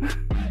pizza.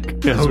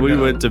 Because we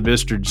went to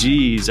Mr.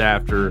 G's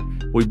after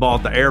we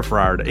bought the air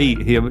fryer to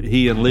eat,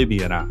 he and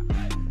Libby and I.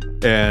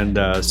 And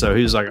so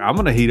he was like, "I'm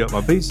going to heat up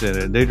my pizza in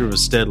it." And Deidre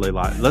was steadily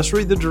like, "Let's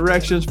read the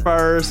directions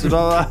first." And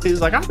all that.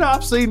 He's like,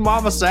 I've seen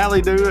Mama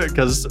Sally do it,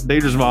 because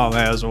Deidre's mom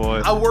has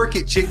one. I work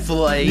at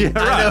Chick-fil-A. Yeah, right.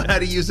 I know how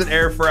to use an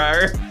air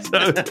fryer.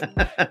 So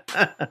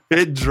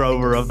it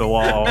drove her up the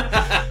wall.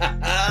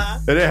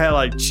 And it had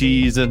like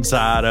cheese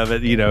inside of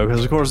it, you know,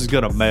 because of course it's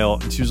going to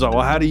melt. And she was like,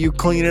 "Well, how do you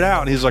clean it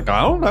out?" And he's like,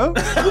 "I don't know."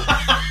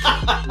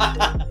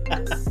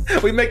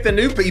 We make the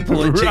new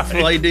people at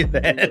Chick-fil-A do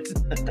that.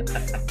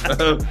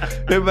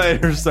 It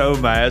made her so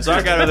mad. So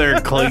I got her there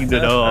and cleaned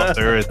it up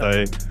and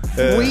everything.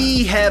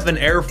 We have an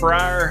air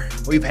fryer.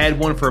 We've had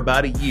one for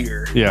about a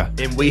year. Yeah.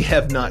 And we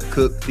have not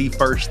cooked the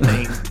first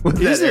thing with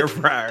that air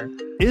fryer.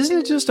 Isn't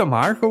it just a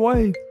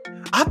microwave?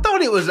 I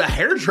thought it was a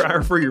hair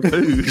dryer for your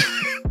food.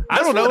 I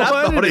don't know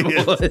what it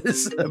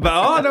was. But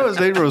all I know is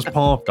Deidre was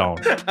pumped on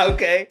it.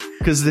 Okay.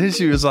 Because then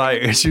she was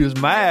like, she was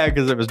mad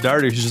because it was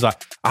dirty. She was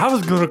like, "I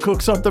was going to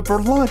cook something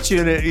for lunch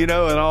in it, you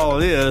know, and all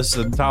of this."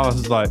 And Thomas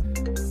was like,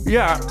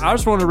 "Yeah, I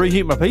just wanted to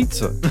reheat my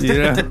pizza, you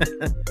know."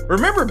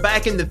 Remember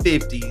back in the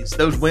 50s,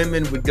 those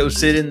women would go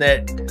sit in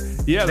that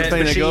the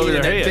thing that goes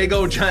in their head. Big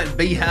old giant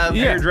beehair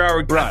hair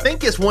dryer. Right. I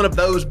think it's one of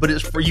those, but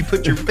it's for you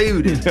put your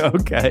food in.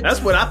 Okay.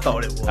 That's what I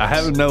thought it was. I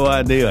have no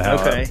idea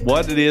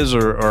what it is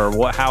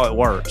or how it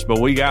works, but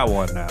we got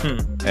one now.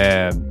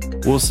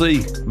 And we'll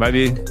see.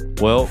 Maybe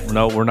Well,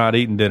 no, we're not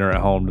eating dinner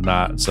at home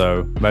tonight,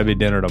 so maybe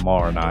dinner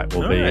tomorrow night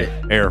will be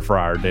air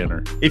fryer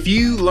dinner. If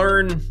you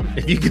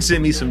could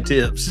send me some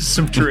tips,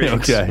 some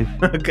tricks.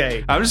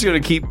 Okay. I'm just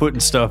going to keep putting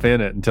stuff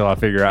in it until I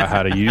figure out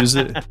how to use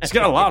it. It's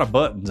got a lot of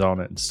buttons on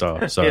it and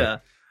stuff. So,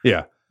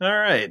 yeah. All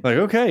right. Like,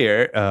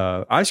 okay,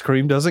 ice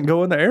cream doesn't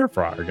go in the air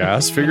fryer,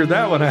 guys. Figured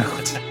that one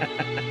out.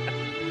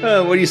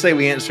 What do you say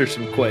we answer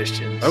some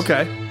questions?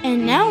 Okay.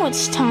 And now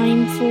it's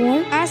time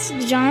for Ask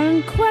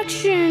John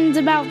Questions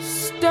About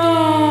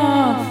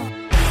Stuff.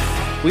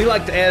 We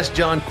like to ask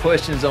John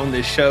questions on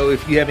this show.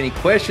 If you have any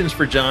questions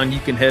for John,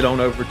 you can head on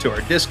over to our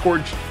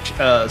Discord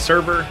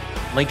server,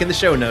 link in the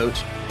show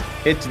notes.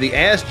 Head to the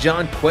Ask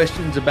John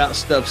Questions About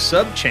Stuff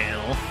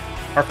sub-channel.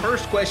 Our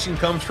first question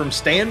comes from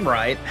Stan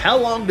Wright. How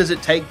long does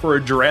it take for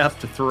a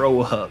giraffe to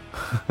throw up?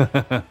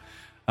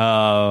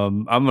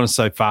 I'm going to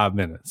say 5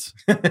 minutes.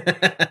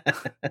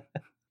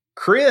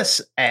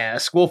 Chris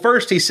asks, well,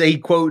 first he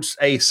quotes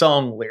a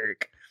song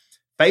lyric.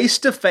 Face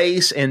to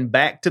face and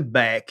back to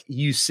back,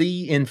 you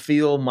see and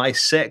feel my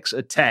sex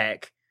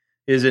attack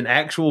is an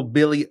actual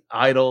Billy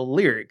Idol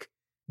lyric.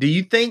 Do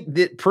you think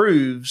that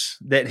proves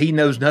that he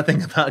knows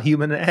nothing about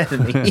human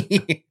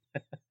anatomy?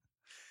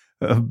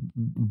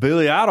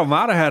 Billy Idol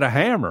might have had a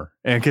hammer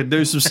and could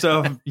do some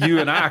stuff you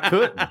and I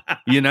couldn't,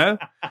 you know?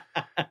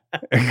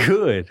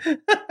 Good.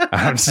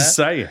 I'm just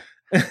saying.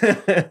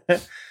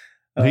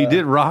 He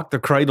did rock the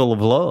cradle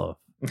of love.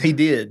 He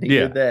did. He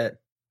did that.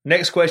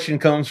 Next question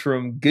comes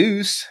from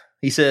Goose.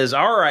 He says,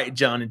 all right,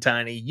 John and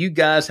Tiny, you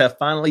guys have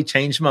finally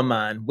changed my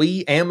mind.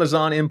 We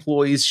Amazon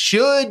employees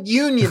should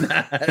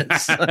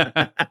unionize.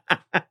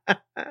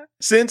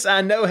 Since I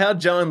know how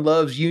John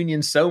loves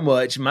unions so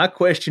much, my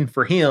question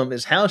for him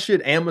is how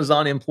should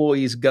Amazon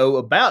employees go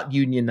about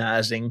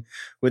unionizing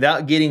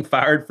without getting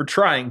fired for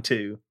trying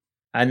to?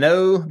 I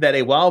know that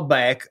a while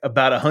back,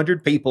 about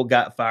 100 people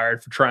got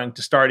fired for trying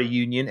to start a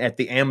union at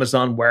the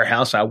Amazon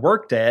warehouse I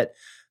worked at.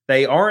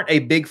 They aren't a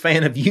big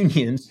fan of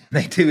unions.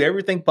 They do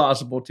everything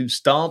possible to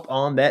stomp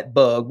on that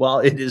bug while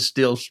it is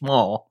still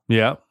small.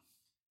 Yeah.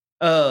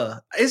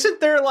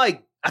 Isn't there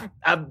like...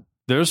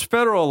 There's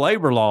federal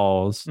labor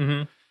laws.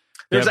 Mm-hmm.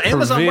 There's an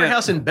Amazon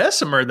warehouse in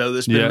Bessemer, though,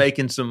 that's been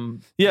making some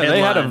headlines. They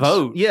had a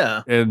vote.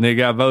 Yeah. And they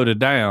got voted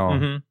down.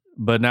 Mm-hmm.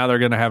 But now they're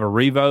going to have a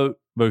revote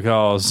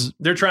because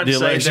they're trying to the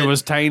election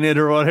was tainted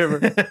or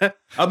whatever.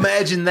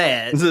 Imagine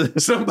that.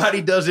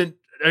 Somebody doesn't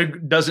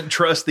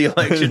trust the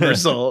election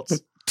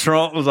results.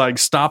 Trump was like,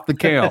 stop the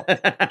count.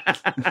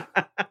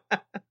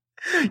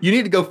 You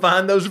need to go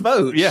find those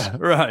votes. Yeah,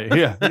 right.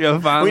 Yeah.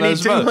 Find we need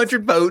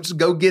 200 votes.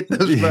 Go get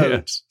those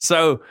votes.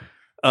 So,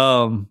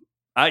 I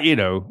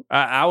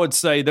would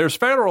say there's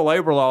federal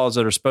labor laws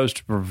that are supposed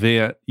to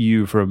prevent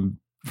you for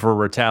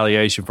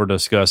retaliation for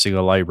discussing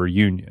a labor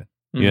union.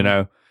 Mm-hmm. You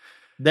know,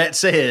 that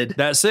said,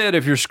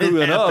 if you're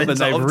screwing up and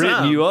they've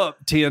written you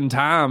up 10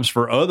 times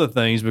for other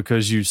things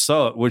because you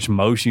suck, which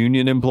most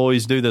union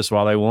employees do this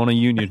while they want a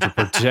union to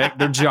protect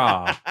their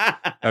job.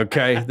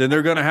 Okay. Then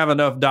they're going to have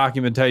enough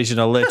documentation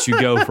to let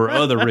you go for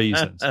other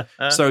reasons.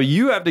 So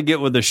you have to get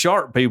with the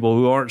sharp people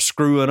who aren't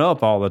screwing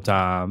up all the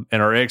time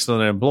and are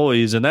excellent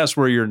employees. And that's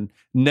where your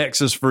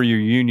nexus for your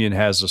union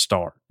has to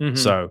start. Mm-hmm.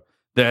 So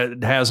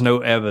that has no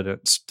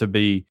evidence to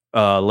be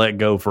let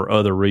go for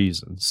other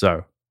reasons.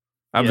 So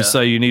I would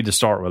say you need to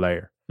start with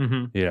there.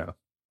 Mm-hmm. Yeah.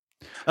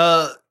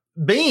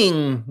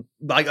 Being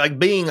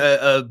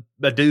a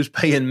dues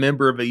paying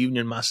member of a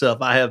union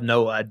myself, I have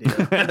no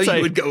idea how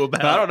you would go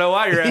about. I don't know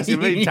why you're asking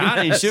me.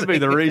 Tiny should be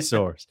the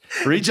resource.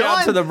 Reach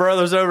out to the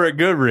brothers over at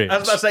Goodrich. I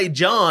was about to say,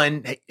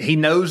 John, he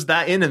knows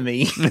thy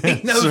enemy.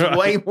 He knows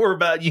way more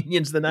about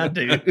unions than I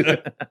do.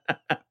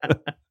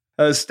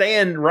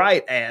 Stan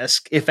Wright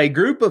asks, if a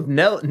group of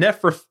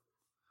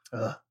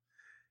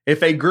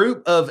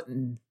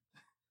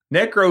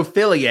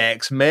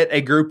necrophiliacs met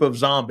a group of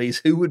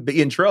zombies, who would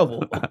be in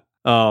trouble?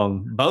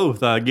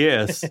 Both, I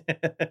guess.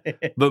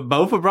 But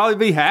both would probably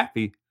be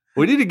happy.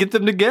 We need to get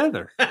them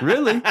together.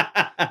 Really?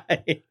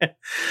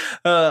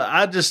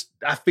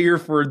 I fear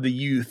for the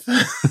youth.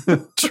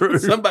 True.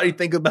 Somebody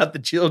think about the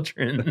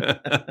children.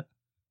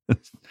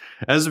 That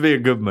would be a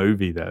good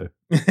movie, though.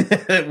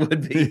 It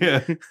would be. Yeah.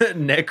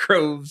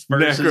 Necros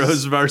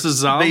versus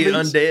zombies. The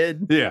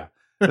undead. Yeah.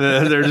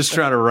 They're just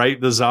trying to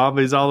rape the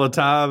zombies all the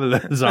time, and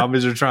the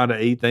zombies are trying to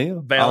eat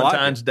them.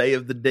 Valentine's Day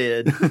of the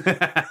Dead.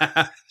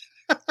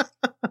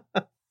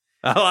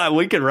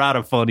 We could write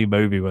a funny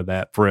movie with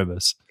that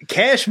premise.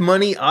 Cash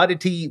Money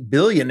Oddity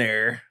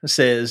Billionaire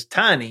says,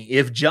 Tiny,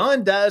 if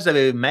John dies of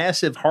a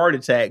massive heart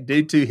attack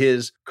due to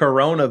his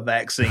corona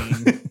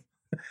vaccine,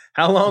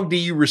 how long do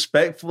you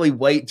respectfully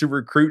wait to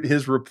recruit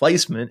his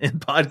replacement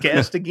and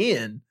podcast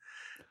again?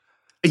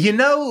 You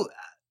know,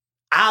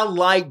 I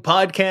like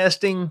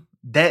podcasting.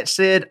 That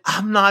said,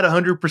 I'm not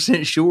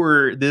 100%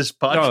 sure this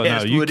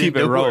podcast would keep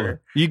it rolling.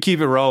 You keep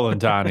it rolling,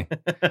 Tiny.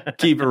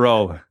 Keep it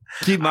rolling.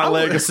 Keep my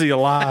legacy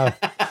alive.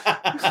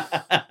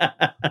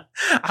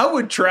 I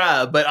would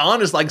try, but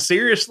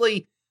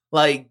seriously,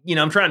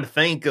 I'm trying to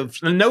think of,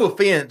 no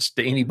offense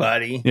to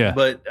anybody,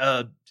 but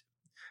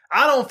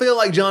I don't feel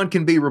like John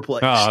can be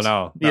replaced. Oh,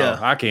 no,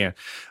 I can't.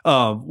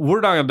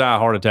 We're not going to die of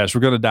heart attacks.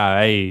 We're going to die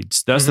of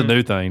AIDS. That's the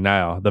new thing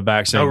now. The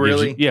vaccine. Oh,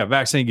 really?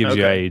 Vaccine gives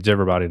you AIDS.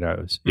 Everybody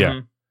knows.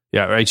 Yeah.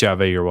 Yeah,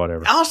 HIV or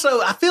whatever.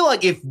 Also, I feel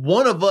like if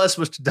one of us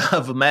was to die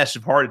of a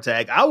massive heart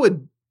attack, I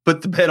would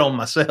put the bet on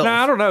myself. No,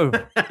 I don't know.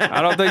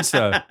 I don't think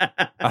so.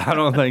 I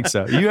don't think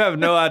so. You have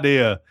no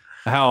idea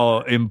how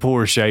in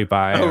poor shape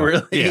I am. Oh,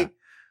 really? Yeah.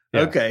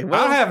 Okay.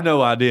 Well, I have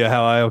no idea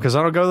how I am because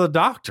I don't go to the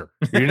doctor,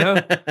 you know?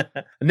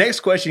 The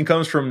next question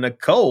comes from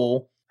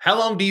Nicole. How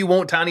long do you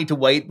want Tiny to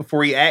wait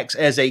before he acts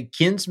as a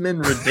kinsman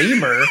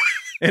redeemer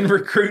and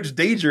recruits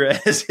Deidre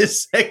as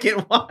his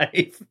second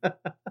wife?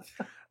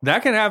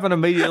 That can happen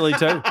immediately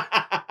too.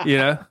 You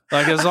know,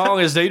 like as long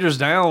as Deidre's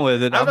down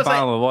with it, I'm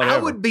fine with whatever. I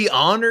would be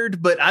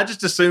honored, but I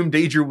just assumed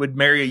Deidre would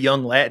marry a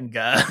young Latin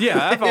guy.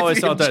 Yeah, I've always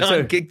thought that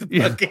too. Kicked the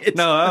bucket.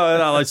 No,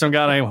 like some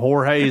guy named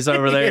Jorge's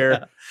over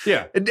there.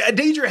 Yeah.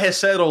 Deidre has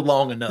settled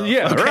long enough.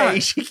 Yeah, okay?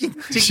 right.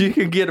 She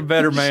can get a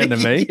better man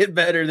than me. Get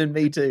better than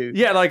me too.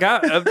 Yeah, like I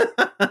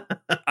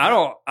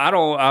don't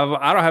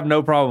have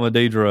no problem with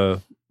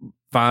Deidre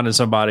finding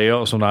somebody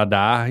else when I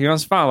die. You know,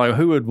 it's fine. Like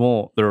who would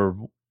want their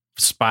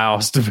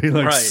spouse to be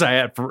like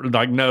sad for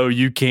like, no,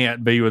 you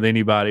can't be with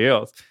anybody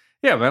else.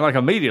 Yeah, man, like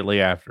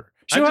immediately after.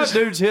 She'll have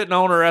dudes hitting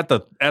on her at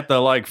the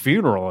like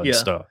funeral and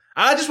stuff.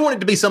 I just want it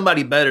to be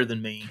somebody better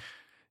than me.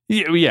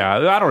 Yeah,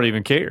 I don't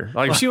even care.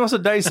 Like if she wants to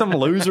date some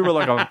loser with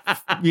like a,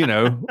 you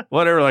know,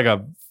 whatever, like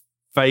a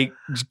fake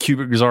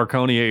cubic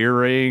zirconia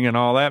earring and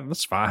all that,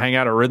 that's fine. Hang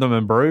out at Rhythm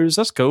and Brews,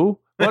 that's cool.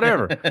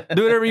 Whatever.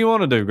 Do whatever you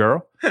want to do,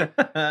 girl.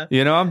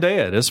 You know, I'm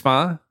dead. It's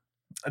fine.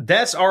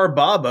 That's our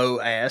Bobo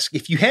ask.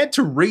 If you had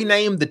to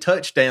rename the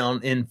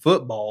touchdown in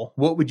football,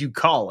 what would you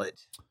call it?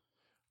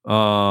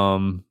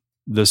 The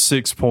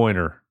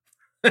 6-pointer.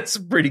 That's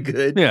pretty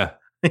good. Yeah.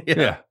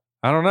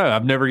 I don't know.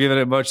 I've never given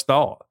it much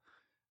thought.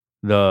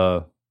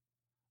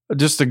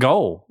 Just a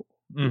goal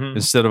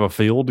instead of a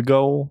field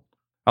goal.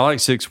 I like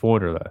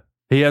 6-pointer though.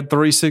 He had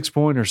 3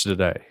 6-pointers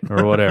today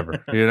or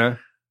whatever, you know?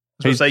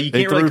 You can't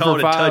really call it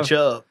a touch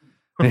up.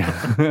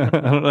 Yeah. I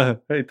don't know.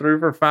 He threw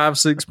for 5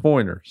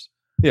 6-pointers.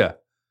 Yeah.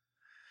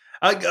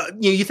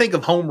 You think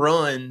of home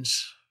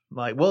runs,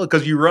 like, well,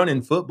 because you run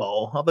in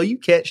football, although you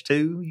catch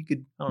too. You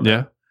could, I don't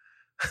know,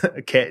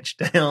 catch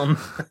down.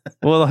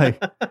 Well, like,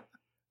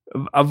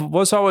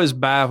 what's always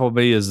baffled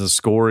me is the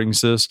scoring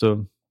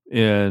system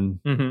in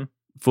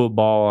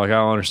football. Like, I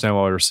don't understand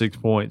why there's 6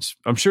 points.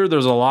 I'm sure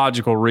there's a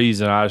logical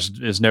reason.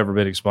 It's never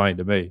been explained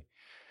to me.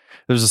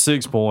 There's a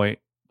 6-point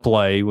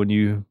play when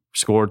you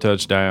score a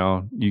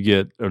touchdown.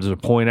 There's a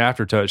point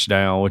after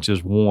touchdown, which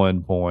is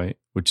 1 point,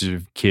 which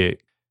is a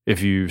kick.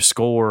 If you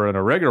score in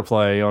a regular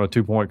play on a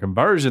 2-point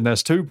conversion,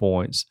 that's 2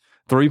 points.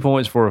 3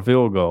 points for a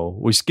field goal.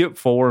 We skip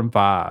 4 and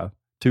 5.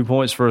 2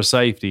 points for a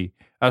safety.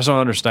 I just don't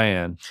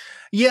understand.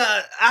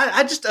 Yeah,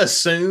 I just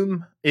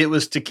assume it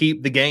was to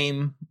keep the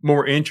game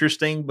more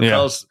interesting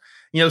because,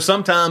 you know,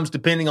 sometimes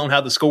depending on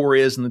how the score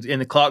is and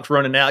the clock's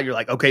running out, you're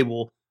like, okay,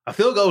 well, a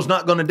field goal is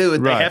not going to do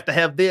it. Right. They have to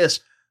have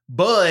this.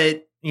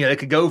 But, you know, they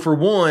could go for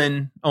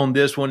 1 on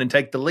this one and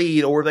take the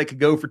lead, or they could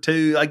go for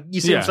 2. Like,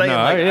 you see what I'm saying?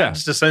 I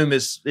just assume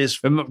it's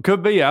it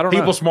could be. I don't know.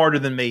 People smarter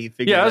than me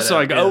figure that it's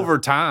out. Like over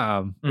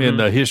time in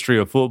the history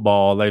of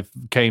football, they've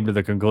came to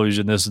the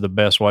conclusion this is the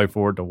best way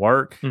for it to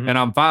work. And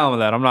I'm fine with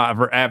that. I'm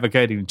not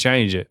advocating to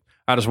change it.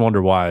 I just wonder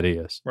why it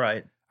is.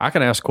 Right. I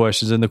can ask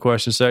questions in the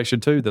question section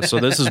too. So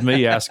this is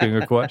me asking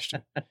a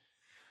question.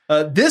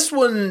 This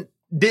one,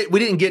 we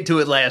didn't get to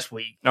it last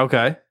week.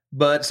 Okay.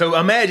 But so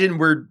imagine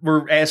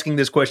we're asking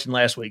this question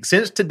last week.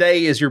 Since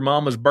today is your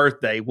mama's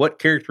birthday, what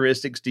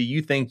characteristics do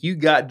you think you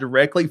got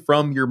directly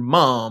from your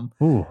mom?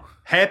 Ooh.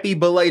 Happy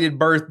belated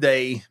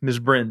birthday, Miss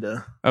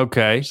Brenda.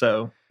 Okay.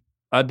 So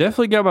I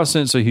definitely got my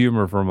sense of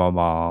humor from my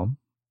mom.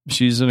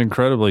 She's an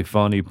incredibly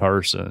funny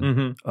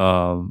person.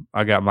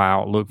 I got my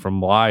outlook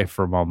from life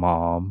from my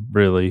mom,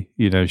 really.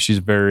 You know, she's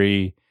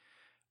very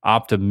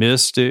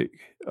optimistic,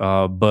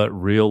 but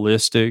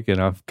realistic.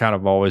 And I've kind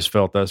of always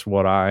felt that's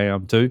what I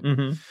am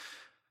too.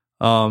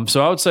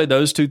 So I would say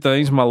those 2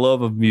 things, my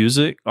love of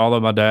music, although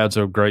my dad's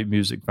a great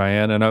music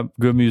fan and a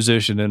good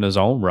musician in his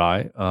own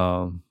right.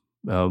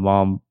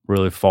 Mom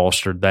really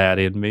fostered that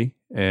in me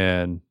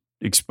and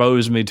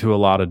exposed me to a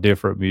lot of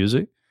different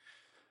music.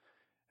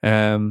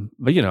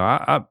 But you know,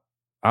 I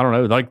don't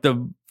know, like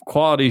the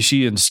quality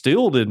she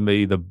instilled in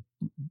me the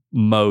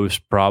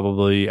most,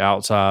 probably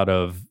outside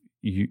of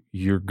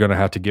you're going to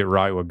have to get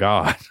right with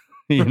God,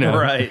 you know,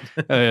 right.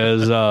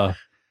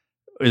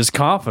 is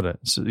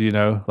confidence, you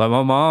know, like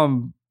my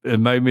mom, it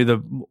made me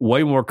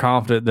way more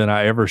confident than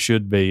I ever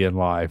should be in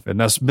life. And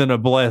that's been a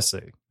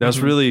blessing. That's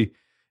really,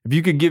 if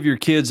you can give your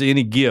kids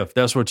any gift,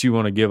 that's what you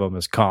want to give them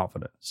is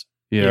confidence.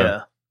 You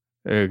know?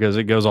 Because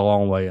it goes a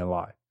long way in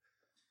life.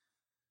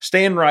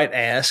 Stan Wright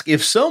asks,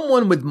 if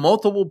someone with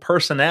multiple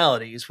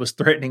personalities was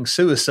threatening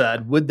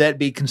suicide, would that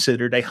be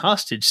considered a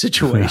hostage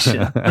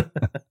situation?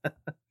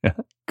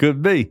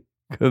 Could be.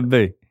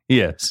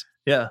 Yes.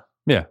 Yeah.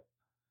 Yeah.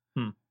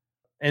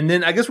 And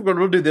then I guess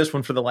we'll do this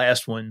one for the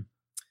last one.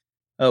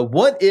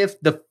 What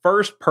if the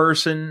first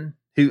person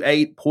who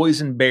ate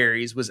poison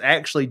berries was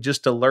actually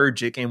just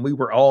allergic and we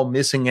were all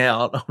missing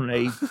out on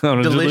a,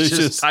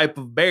 delicious type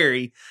of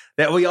berry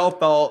that we all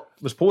thought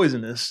was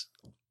poisonous?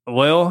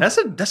 Well, that's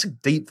a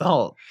deep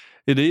thought.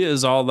 It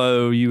is,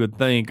 although you would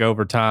think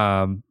over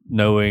time,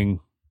 knowing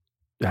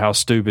how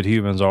stupid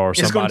humans are,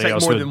 it's going to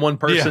take more than one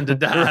person to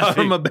die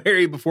from a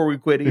berry before we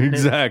quit eating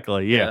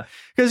it. Yeah.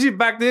 Because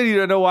back then, you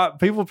don't know why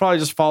people probably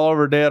just fall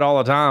over dead all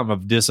the time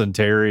of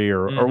dysentery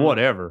or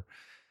whatever.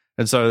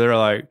 And so they're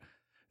like,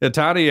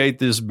 Tiny ate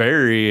this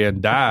berry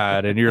and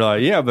died. And you're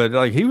like, yeah, but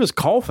like he was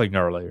coughing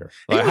earlier.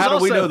 Like, how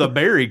do we know the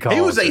berry caused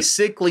He was a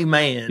sickly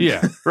man.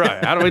 Yeah,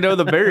 right. How do we know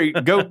the berry?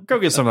 Go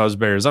get some of those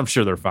berries. I'm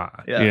sure they're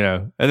fine. Yeah. You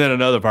know, and then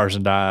another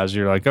person dies.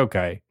 You're like,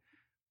 okay,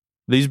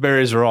 these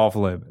berries are off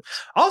limits.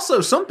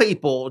 Also, some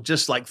people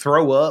just like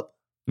throw up.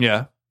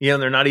 Yeah. You know,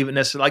 they're not even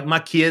necessarily like my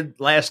kid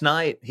last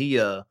night. He,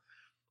 I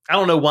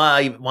don't know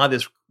why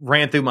this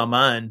ran through my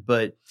mind,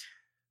 but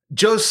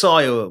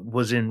Josiah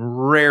was in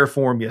rare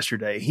form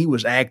yesterday. He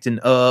was acting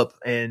up,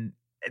 and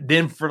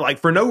then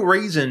for no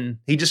reason,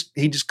 he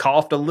just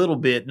coughed a little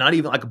bit, not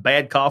even like a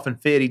bad coughing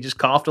fit. He just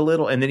coughed a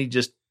little, and then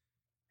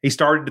he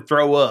started to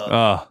throw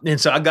up.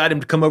 And so I got him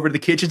to come over to the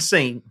kitchen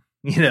sink,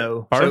 you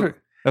know. Perfect.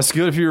 That's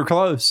good if you were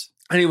close.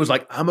 And he was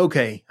like, I'm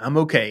okay.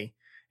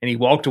 And he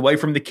walked away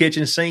from the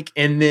kitchen sink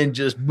and then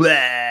just all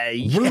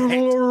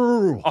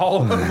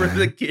over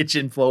the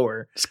kitchen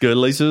floor. It's good. At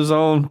least it was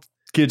on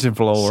kitchen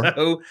floor.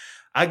 So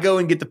I go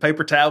and get the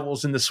paper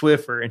towels and the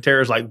Swiffer, and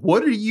Tara's like,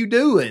 what are you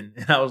doing?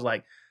 And I was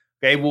like,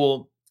 okay,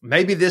 well,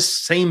 maybe this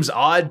seems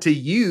odd to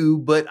you,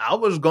 but I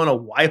was going to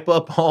wipe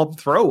up all the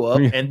throw up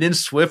and then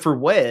Swiffer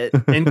wet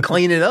and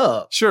clean it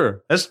up.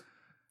 Sure. That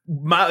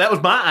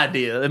was my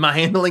idea. Am I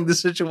handling the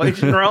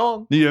situation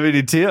wrong? Do you have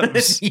any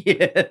tips?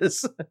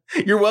 Yes.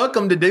 You're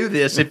welcome to do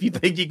this if you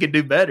think you can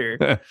do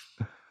better.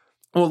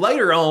 Well,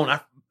 later on, I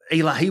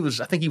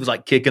think he was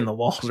like kicking the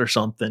walls or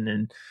something,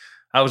 and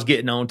I was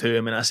getting on to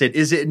him, and I said,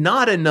 is it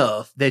not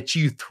enough that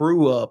you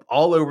threw up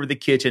all over the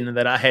kitchen and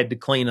that I had to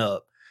clean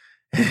up?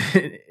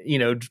 You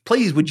know,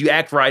 please, would you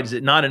act right? Is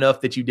it not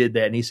enough that you did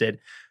that? And he said,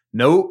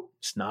 nope,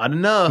 it's not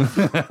enough.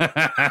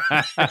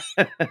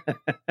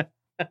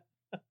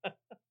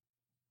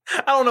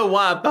 I don't know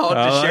why I thought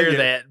to share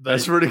that. But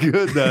that's pretty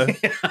good, though.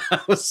 I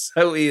was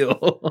so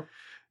ill.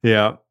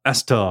 Yeah,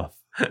 that's tough.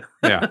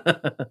 Yeah.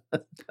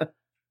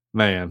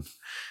 Man.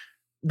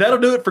 That'll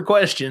do it for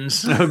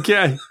questions.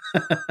 Okay.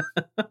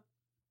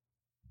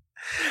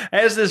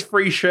 As this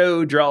free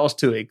show draws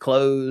to a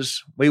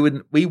close, we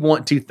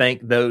want to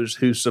thank those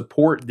who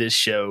support this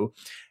show.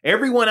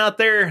 Everyone out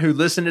there who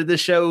listen to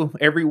this show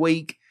every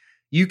week,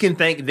 you can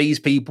thank these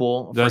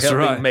people for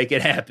helping make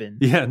it happen.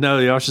 Yeah, no,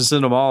 y'all should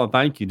send them all a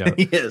thank you note.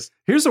 Yes.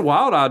 Here's a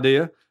wild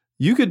idea.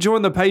 You could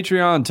join the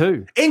Patreon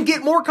too. And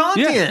get more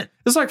content. Yeah.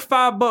 It's like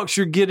 $5.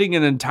 You're getting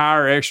an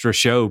entire extra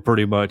show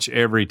pretty much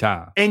every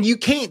time. And you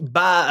can't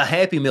buy a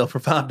Happy Meal for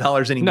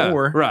 $5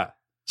 anymore. No, right.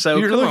 So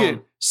you're looking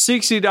at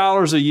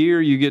 $60 a year,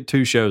 you get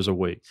 2 shows a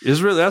week.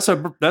 That's a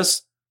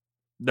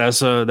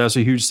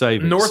huge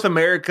savings. North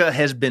America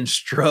has been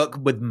struck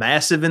with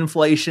massive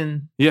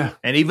inflation. Yeah.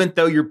 And even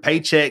though your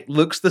paycheck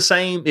looks the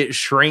same, it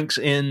shrinks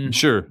in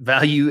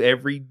value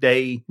every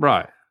day.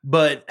 Right.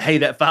 But hey,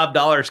 that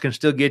 $5 can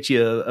still get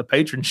you a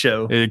patron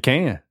show. It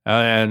can.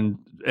 And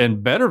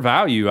better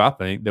value, I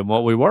think, than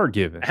what we were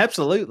given.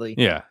 Absolutely.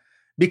 Yeah.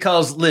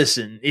 Because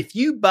listen, if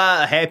you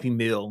buy a Happy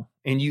Meal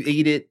and you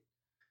eat it,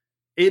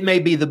 it may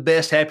be the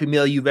best Happy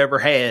Meal you've ever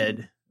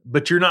had,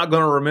 but you're not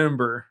going to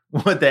remember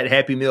what that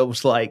Happy Meal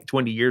was like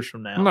 20 years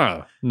from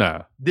now.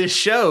 No. This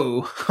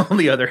show, on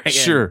the other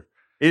hand,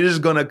 it is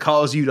going to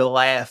cause you to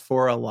laugh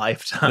for a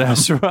lifetime.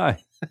 That's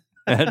right.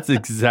 That's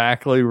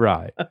exactly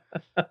right.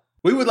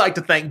 We would like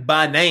to thank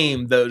by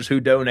name those who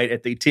donate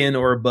at the 10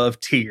 or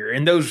above tier.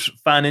 And those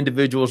fine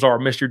individuals are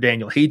Mr.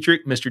 Daniel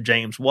Hedrick, Mr.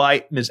 James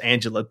White, Ms.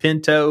 Angela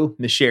Pinto,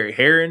 Ms. Sherry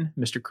Heron,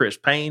 Mr. Chris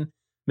Payne,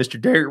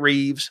 Mr. Derek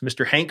Reeves,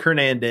 Mr. Hank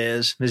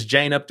Hernandez, Ms.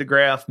 Jane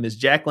Updegraff, Ms.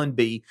 Jacqueline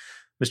B.,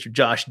 Mr.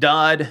 Josh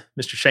Dodd,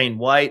 Mr. Shane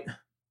White,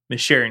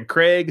 Ms. Sharon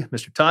Craig,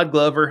 Mr. Todd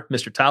Glover,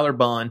 Mr. Tyler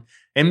Bond,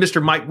 and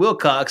Mr. Mike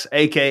Wilcox,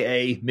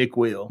 a.k.a. Mick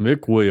Will.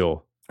 Mick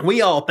Will.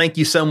 We all thank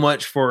you so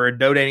much for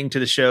donating to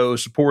the show,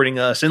 supporting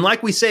us. And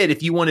like we said,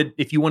 if you want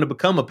to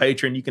become a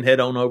patron, you can head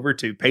on over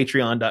to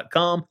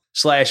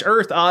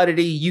patreon.com/Earth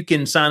Oddity. You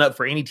can sign up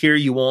for any tier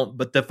you want,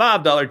 but the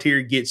 $5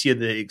 tier gets you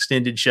the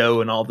extended show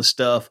and all the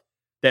stuff.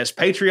 That's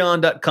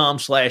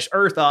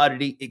patreon.com/Earth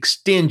Oddity.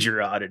 Extend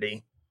your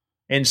oddity.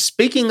 And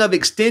speaking of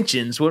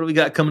extensions, what do we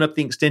got coming up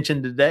the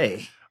extension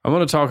today? I'm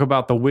going to talk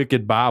about the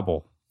Wicked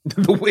Bible.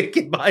 The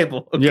Wicked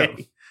Bible. Okay. Yep.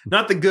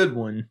 Not the good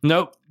one.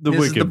 Nope.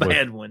 This is the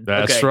bad one.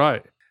 That's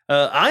right.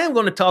 I am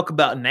going to talk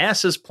about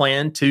NASA's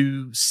plan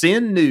to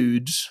send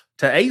nudes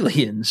to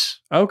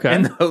aliens. Okay.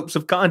 In the hopes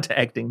of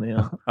contacting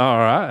them. All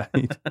right.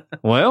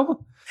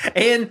 Well.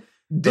 And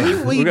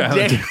do we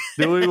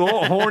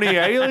want horny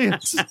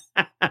aliens?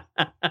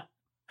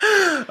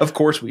 Of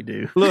course we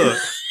do. Look.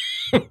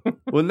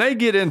 when they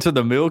get into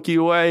the Milky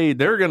Way,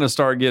 they're going to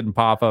start getting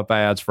pop-up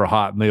ads for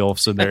hot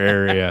MILFs in their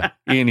area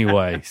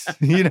anyways,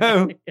 you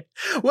know?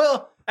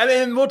 Well, I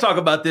mean, we'll talk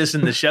about this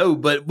in the show,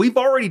 but we've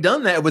already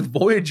done that with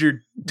Voyager 2.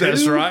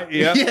 That's right.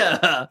 Yeah.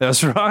 Yeah.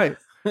 That's right.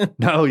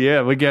 No,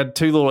 yeah. We got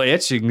 2 little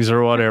etchings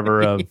or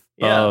whatever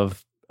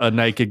of a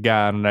naked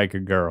guy and a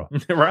naked girl.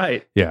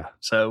 Right. Yeah.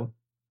 So.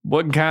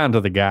 Wasn't kind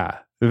to the guy.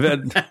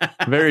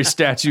 Very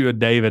Statue of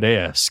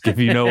David-esque, if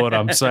you know what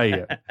I'm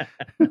saying.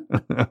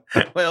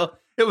 Well,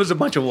 it was a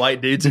bunch of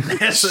white dudes in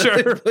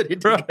NASA that put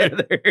it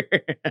together.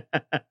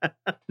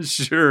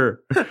 Sure.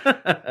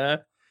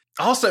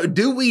 Also,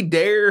 do we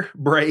dare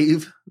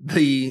brave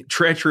the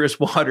treacherous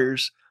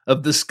waters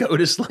of the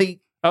SCOTUS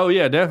leak? Oh,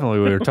 yeah, definitely.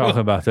 We were talking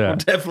about that.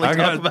 We'll definitely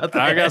talk about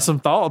that. I got some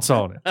thoughts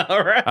on it.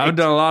 All right. I've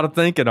done a lot of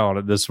thinking on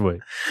it this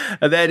week.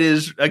 That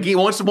is, again,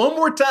 one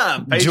more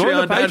time,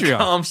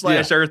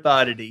 patreon.com/Earth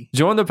Oddity.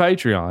 Join the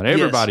Patreon.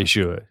 Everybody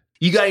should.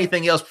 You got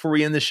anything else before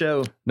we end the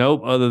show?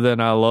 Nope, other than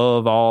I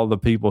love all the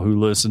people who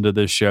listen to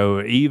this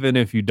show. Even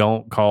if you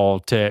don't call,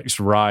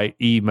 text, write,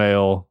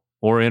 email,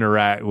 or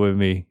interact with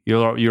me,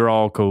 you're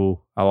all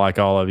cool. I like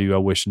all of you. I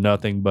wish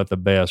nothing but the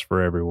best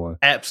for everyone.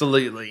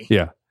 Absolutely.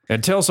 Yeah.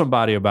 And tell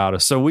somebody about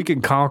us so we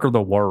can conquer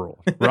the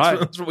world, right?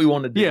 That's what we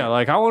want to do. Yeah,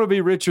 like I want to be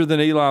richer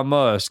than Elon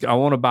Musk. I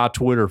want to buy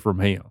Twitter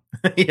from him.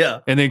 Yeah.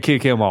 And then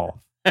kick him off.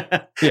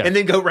 Yeah. And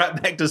then go right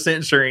back to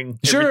censoring.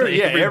 Sure,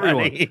 yeah,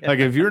 everyone. Like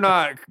if you're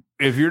not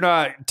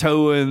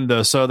towing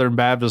the Southern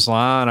Baptist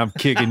line, I'm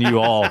kicking you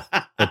off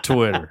of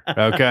Twitter,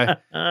 okay?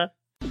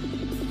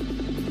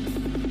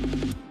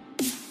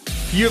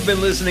 You have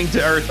been listening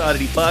to Earth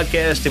Oddity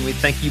Podcast, and we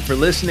thank you for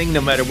listening, no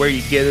matter where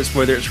you get us,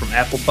 whether it's from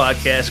Apple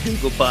Podcasts,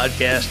 Google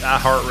Podcasts,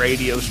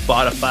 iHeartRadio,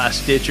 Spotify,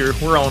 Stitcher.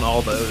 We're on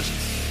all those.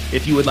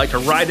 If you would like to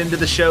write into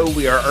the show,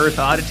 we are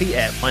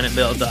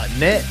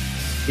earthoddity@planetmail.net.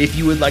 If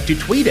you would like to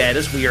tweet at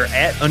us, we are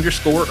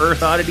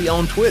 @_Earth Oddity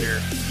on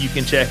Twitter. You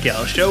can check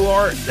out show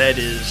art. That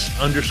is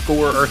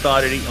 _Earth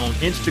Oddity on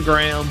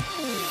Instagram.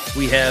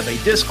 We have a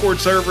Discord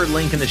server,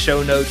 link in the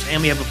show notes,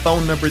 and we have a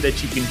phone number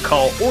that you can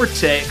call or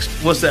text.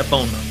 What's that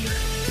phone number?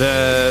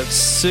 That's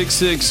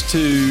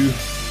 662.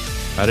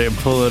 I didn't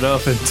pull it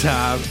up in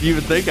time. You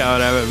would think I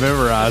would have it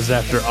memorized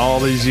after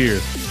all these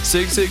years.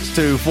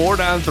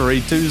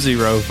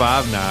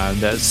 662-493-2059.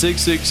 That's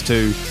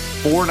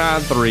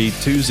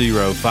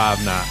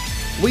 662-493-2059.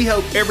 We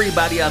hope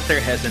everybody out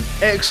there has an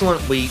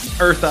excellent week.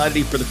 Earth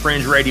Oddity for the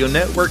Fringe Radio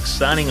Network,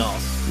 signing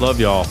off.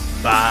 Love y'all.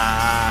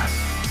 Bye.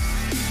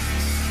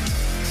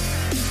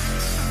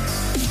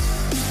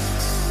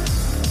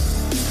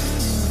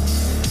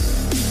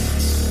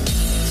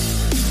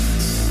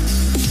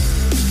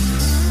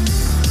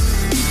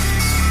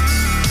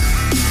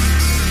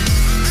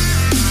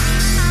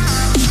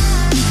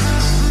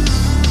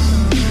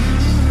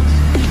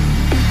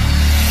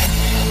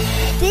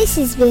 This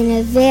has been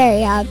a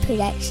very odd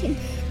production.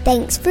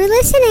 Thanks for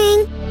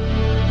listening.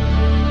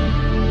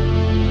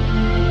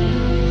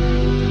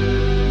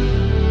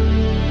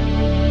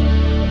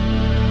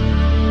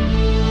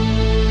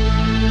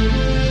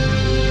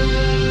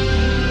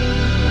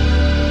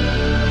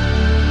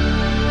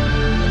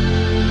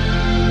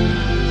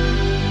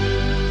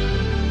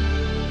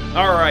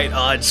 All right,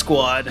 Odd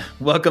Squad.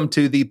 Welcome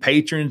to the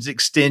Patrons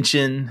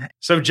Extension.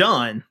 So,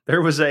 John,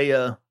 there was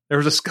a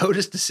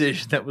SCOTUS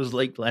decision that was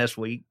leaked last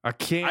week. I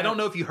don't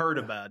know if you heard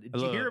about it.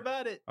 Did you hear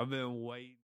about it? I've been waiting.